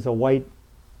 and there's a white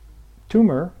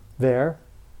tumor there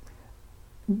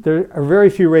are very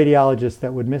few radiologists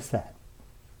that would miss that.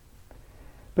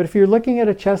 But if you're looking at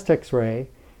a chest x-ray,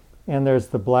 and there's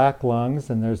the black lungs,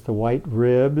 and there's the white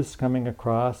ribs coming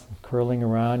across and curling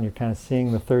around, you're kind of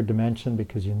seeing the third dimension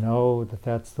because you know that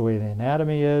that's the way the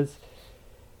anatomy is.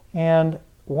 And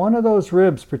one of those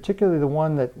ribs, particularly the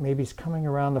one that maybe is coming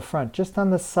around the front, just on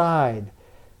the side,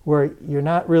 where you're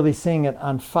not really seeing it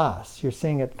en face, you're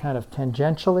seeing it kind of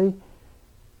tangentially,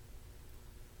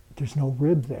 there's no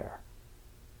rib there.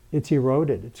 It's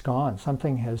eroded, it's gone.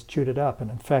 Something has chewed it up, an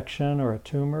infection or a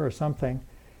tumor or something.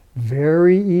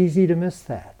 Very easy to miss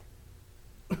that.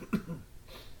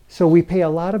 So we pay a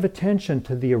lot of attention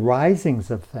to the arisings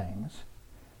of things,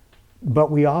 but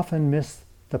we often miss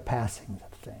the passings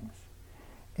of things.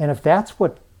 And if that's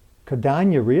what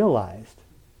Kodanya realized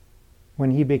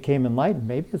when he became enlightened,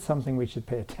 maybe it's something we should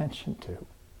pay attention to.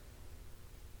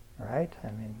 Right?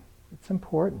 I mean, it's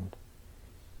important.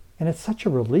 And it's such a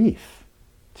relief,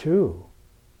 too.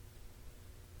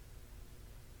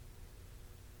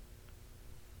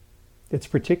 It's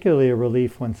particularly a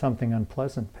relief when something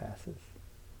unpleasant passes.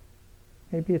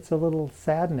 Maybe it's a little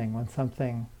saddening when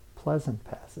something pleasant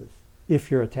passes,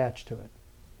 if you're attached to it.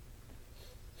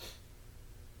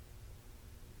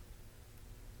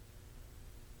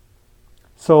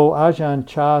 So Ajahn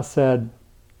Chah said,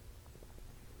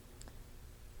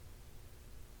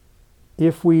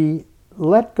 if we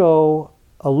let go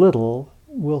a little,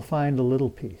 we'll find a little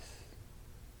peace.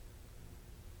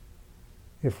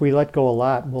 If we let go a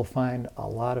lot, we'll find a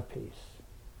lot of peace.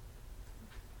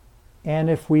 And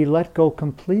if we let go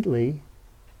completely,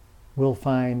 we'll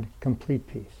find complete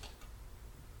peace.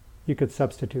 You could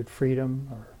substitute freedom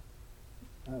or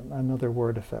another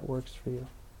word if that works for you.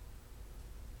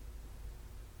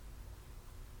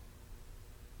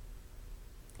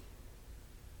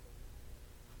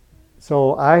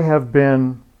 So I've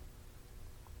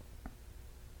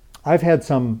had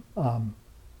some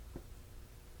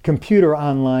computer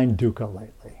online dukkha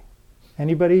lately.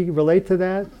 Anybody relate to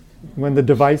that? When the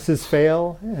devices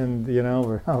fail and,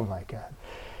 we're, oh my God,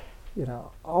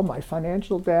 all my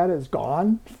financial data is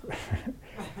gone.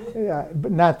 Yeah,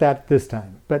 but not that this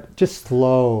time, but just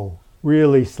slow,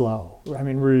 really slow. I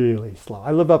mean, really slow.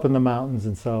 I live up in the mountains,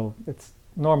 and so it's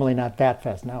normally not that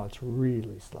fast. Now it's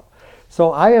really slow.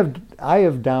 So I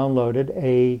have downloaded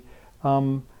a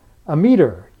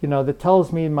meter, that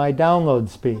tells me my download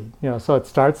speed. So it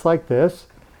starts like this,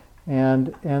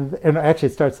 and actually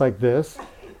it starts like this,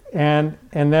 and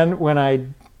then when I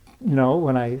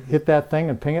hit that thing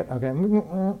and ping it, okay,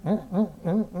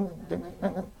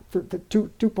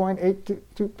 2.8,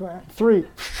 2.3,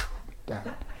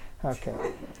 down. Okay.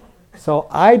 So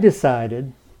I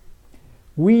decided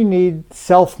we need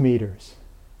self meters.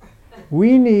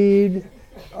 We need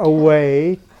a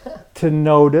way to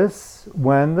notice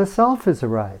when the self is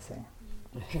arising.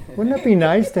 Wouldn't it be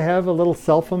nice to have a little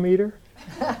self-o-meter?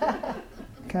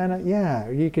 Kind of, yeah,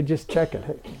 you could just check it.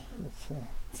 Hey, let's see.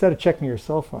 Instead of checking your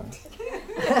cell phone.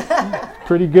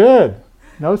 Pretty good.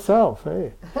 No self,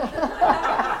 hey.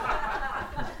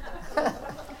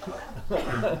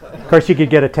 Of course, you could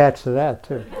get attached to that,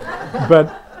 too.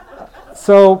 But,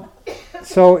 so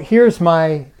here's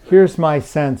my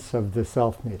sense of the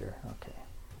self-meter. Okay.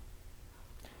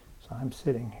 So I'm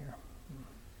sitting here.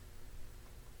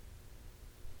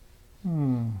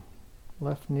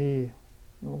 Left knee,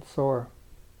 a little sore.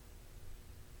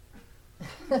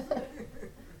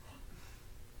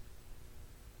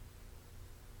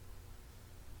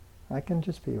 I can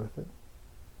just be with it.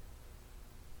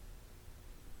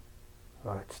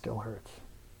 Oh, it still hurts.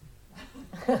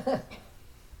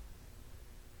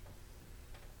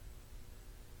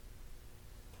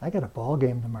 I got a ball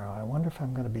game tomorrow. I wonder if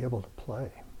I'm going to be able to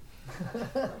play.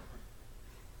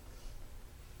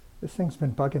 This thing's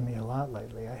been bugging me a lot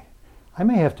lately. I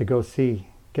may have to go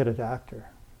get a doctor.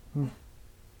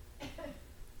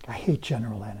 I hate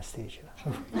general anesthesia.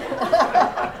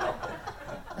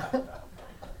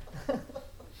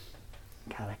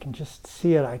 God, I can just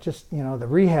see it. The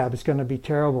rehab is going to be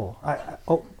terrible.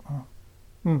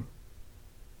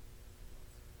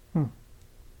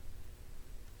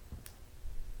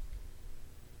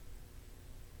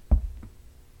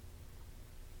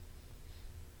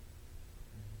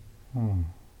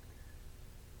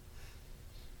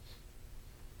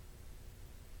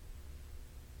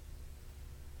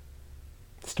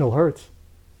 Still hurts.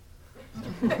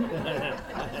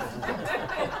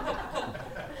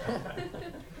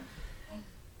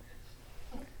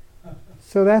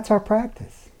 So that's our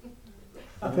practice.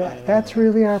 That's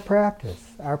really our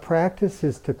practice. Our practice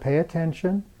is to pay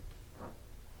attention,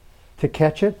 to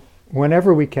catch it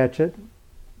whenever we catch it.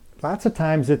 Lots of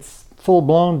times it's full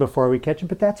blown before we catch it,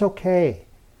 but that's okay.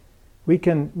 We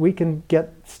can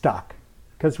get stuck.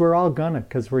 because we're all gonna,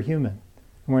 because we're human,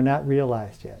 and we're not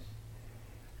realized yet.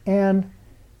 And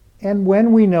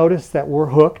when we notice that we're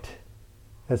hooked,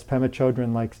 as Pema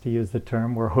Chodron likes to use the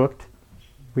term, we're hooked.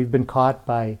 We've been caught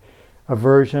by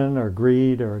aversion or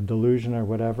greed or delusion or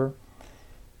whatever.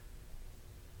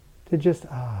 To just,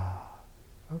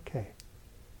 okay,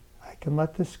 I can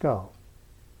let this go.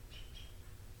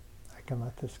 I can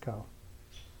let this go.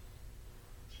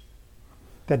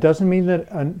 That doesn't mean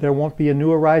that there won't be a new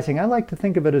arising. I like to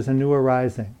think of it as a new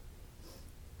arising,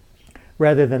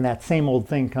 rather than that same old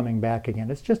thing coming back again.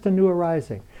 It's just a new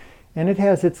arising. And it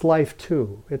has its life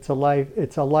too. It's a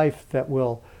life that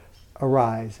will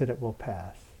arise and it will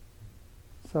pass.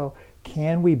 So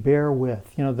can we bear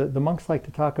with? You know, the monks like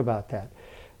to talk about that.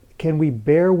 Can we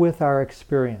bear with our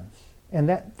experience? And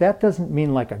that doesn't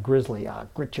mean like a grizzly,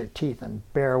 grit your teeth and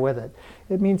bear with it.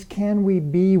 It means, can we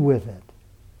be with it,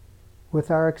 with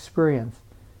our experience,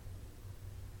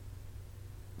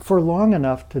 for long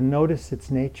enough to notice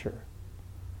its nature?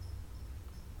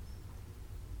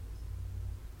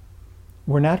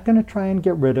 We're not going to try and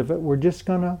get rid of it. We're just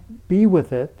going to be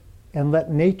with it and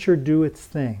let nature do its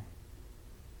thing.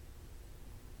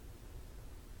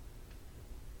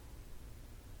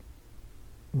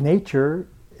 Nature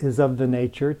is of the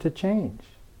nature to change.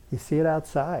 You see it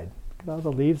outside. Look at all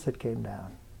the leaves that came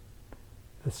down.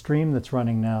 The stream that's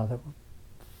running now that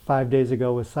 5 days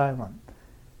ago was silent.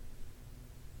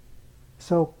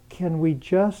 So can we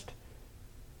just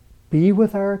be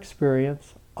with our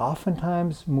experience,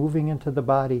 oftentimes moving into the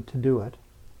body to do it,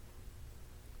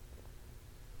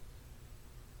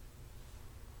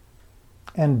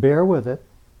 and bear with it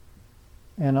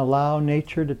and allow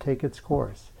nature to take its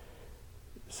course?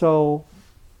 So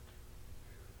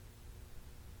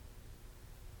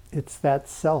it's that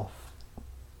self.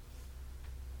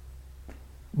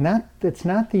 It's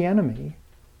not the enemy,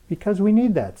 because we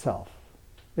need that self.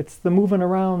 It's the moving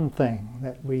around thing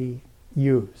that we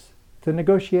use to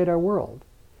negotiate our world.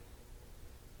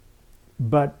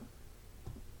 But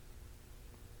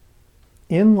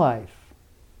in life,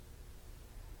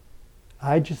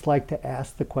 I just like to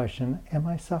ask the question, am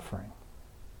I suffering?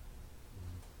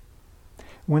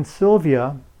 When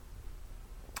Sylvia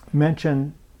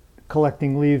mentioned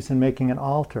collecting leaves and making an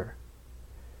altar,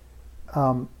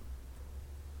 am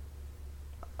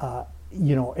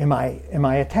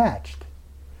I attached?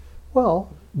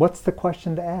 Well, what's the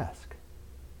question to ask?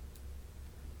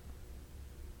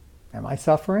 Am I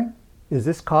suffering? Is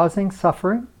this causing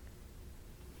suffering?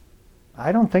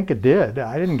 I don't think it did.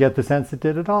 I didn't get the sense it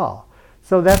did at all.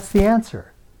 So that's the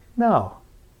answer. No.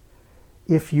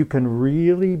 If you can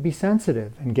really be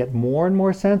sensitive and get more and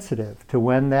more sensitive to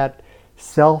when that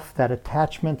self, that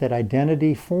attachment, that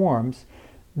identity forms,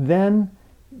 then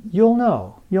you'll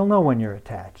know. You'll know when you're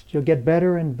attached. You'll get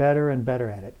better and better and better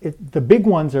at it. The big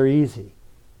ones are easy.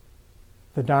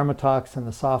 The Dharma talks and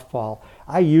the softball.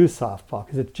 I use softball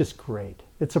because it's just great.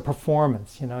 It's a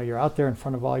performance. You know, you're out there in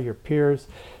front of all your peers.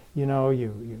 You know,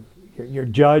 you're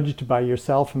judged by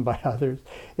yourself and by others.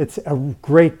 It's a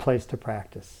great place to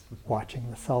practice watching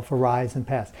the self arise and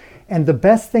pass. And the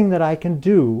best thing that I can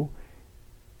do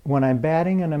when I'm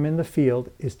batting and I'm in the field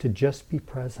is to just be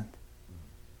present.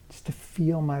 Just to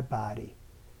feel my body.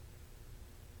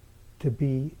 To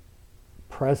be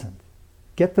present.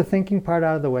 Get the thinking part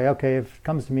out of the way. Okay, if it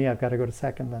comes to me, I've got to go to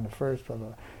second, then to first. Blah, blah,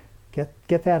 blah.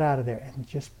 Get that out of there and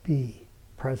just be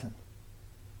present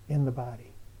in the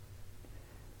body.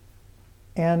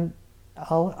 And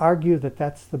I'll argue that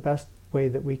that's the best way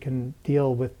that we can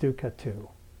deal with dukkha too,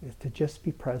 is to just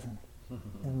be present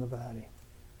in the body.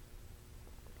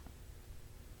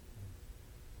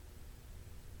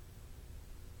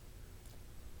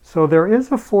 So there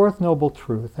is a fourth noble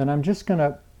truth, and I'm just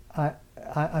not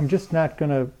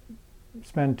gonna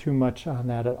spend too much on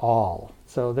that at all.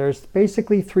 So there's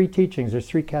basically three teachings. There's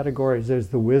three categories. There's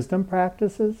the wisdom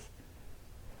practices,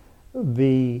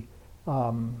 the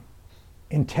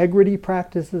integrity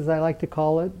practices, I like to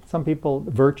call it. Some people,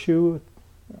 virtue,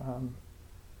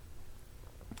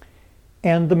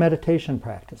 and the meditation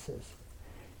practices.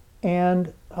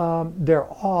 And they're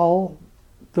all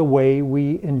the way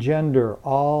we engender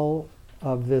all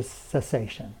of this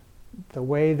cessation, the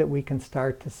way that we can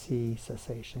start to see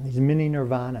cessation, these mini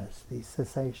nirvanas, these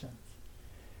cessations.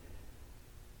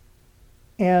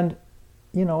 And,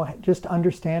 you know, just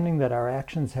understanding that our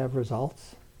actions have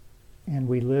results, and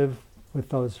we live with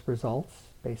those results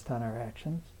based on our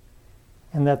actions,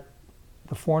 and that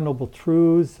the Four Noble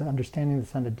Truths, understanding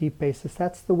this on a deep basis,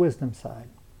 that's the wisdom side.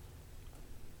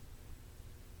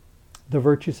 The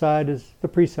virtue side is the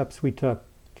precepts we took,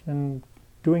 and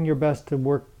doing your best to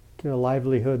work to a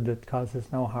livelihood that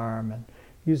causes no harm, and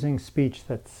using speech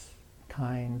that's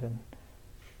kind and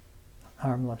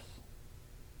harmless.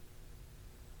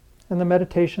 And the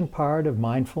meditation part of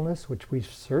mindfulness, which we've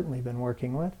certainly been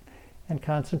working with, and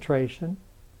concentration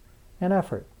and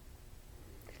effort.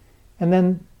 And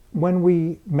then when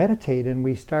we meditate and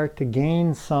we start to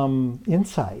gain some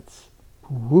insights,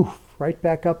 woof, right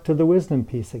back up to the wisdom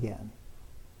piece again.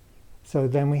 So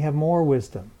then we have more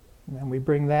wisdom, and then we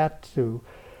bring that to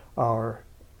our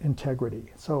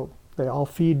integrity. So they all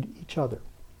feed each other.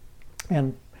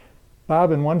 And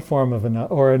Bob, in one form of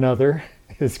or another,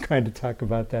 is going to talk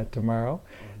about that tomorrow.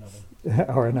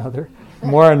 Or another.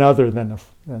 More another than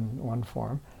one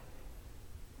form.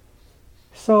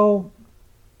 So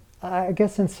I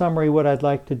guess in summary what I'd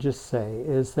like to just say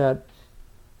is that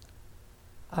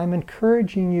I'm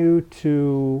encouraging you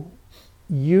to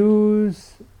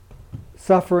use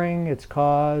suffering, its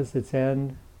cause, its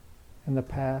end, and the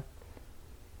path.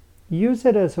 Use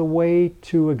it as a way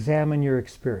to examine your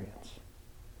experience.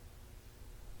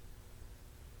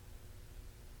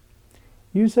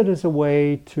 Use it as a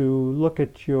way to look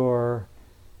at your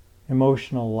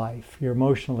emotional life, your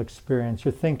emotional experience,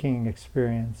 your thinking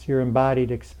experience, your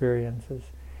embodied experiences.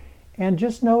 And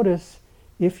just notice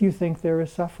if you think there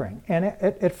is suffering. And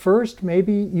at first,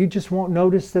 maybe you just won't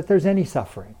notice that there's any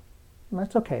suffering. And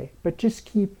that's okay, but just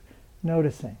keep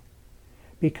noticing.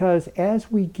 Because as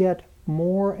we get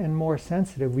more and more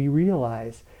sensitive, we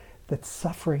realize that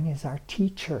suffering is our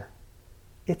teacher.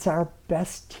 It's our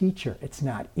best teacher. It's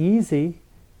not easy,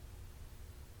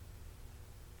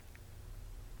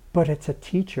 but it's a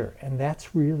teacher, and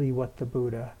that's really what the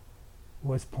Buddha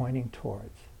was pointing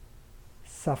towards.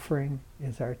 Suffering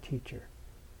is our teacher.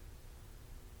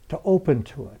 To open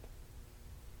to it.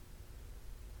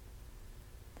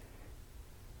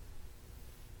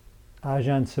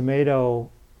 Ajahn Sumedho,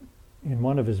 in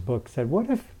one of his books, said, what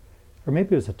if, or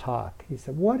maybe it was a talk, he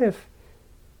said, what if,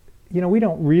 we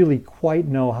don't really quite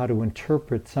know how to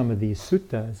interpret some of these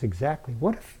suttas exactly.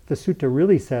 What if the sutta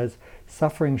really says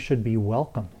suffering should be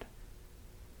welcomed?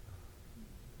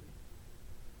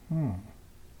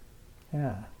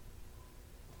 Yeah.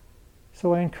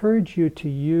 So I encourage you to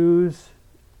use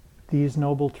these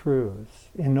noble truths,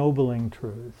 ennobling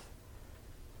truths,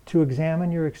 to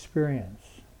examine your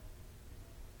experience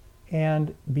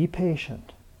and be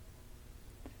patient.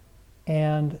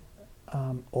 And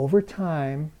over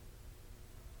time,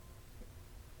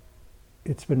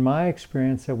 it's been my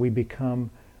experience that we become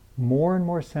more and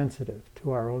more sensitive to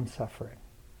our own suffering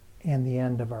and the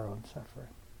end of our own suffering.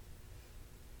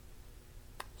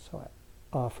 So I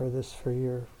offer this for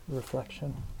your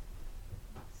reflection.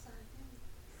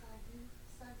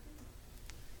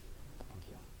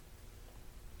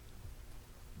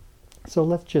 So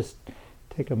let's just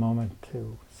take a moment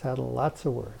to settle lots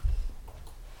of words.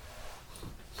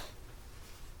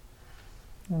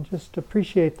 And just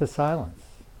appreciate the silence.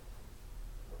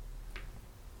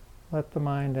 Let the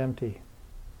mind empty.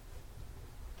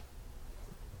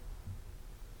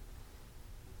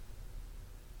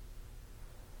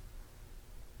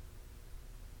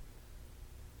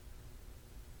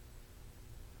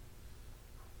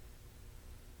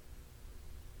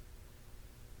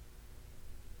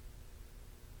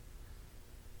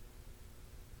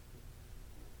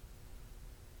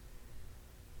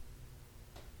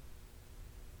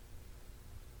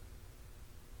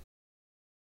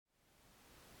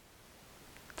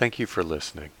 Thank you for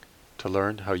listening. To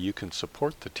learn how you can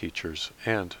support the teachers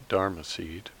and Dharma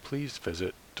Seed, please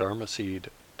visit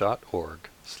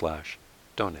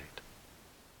dharmaseed.org/donate.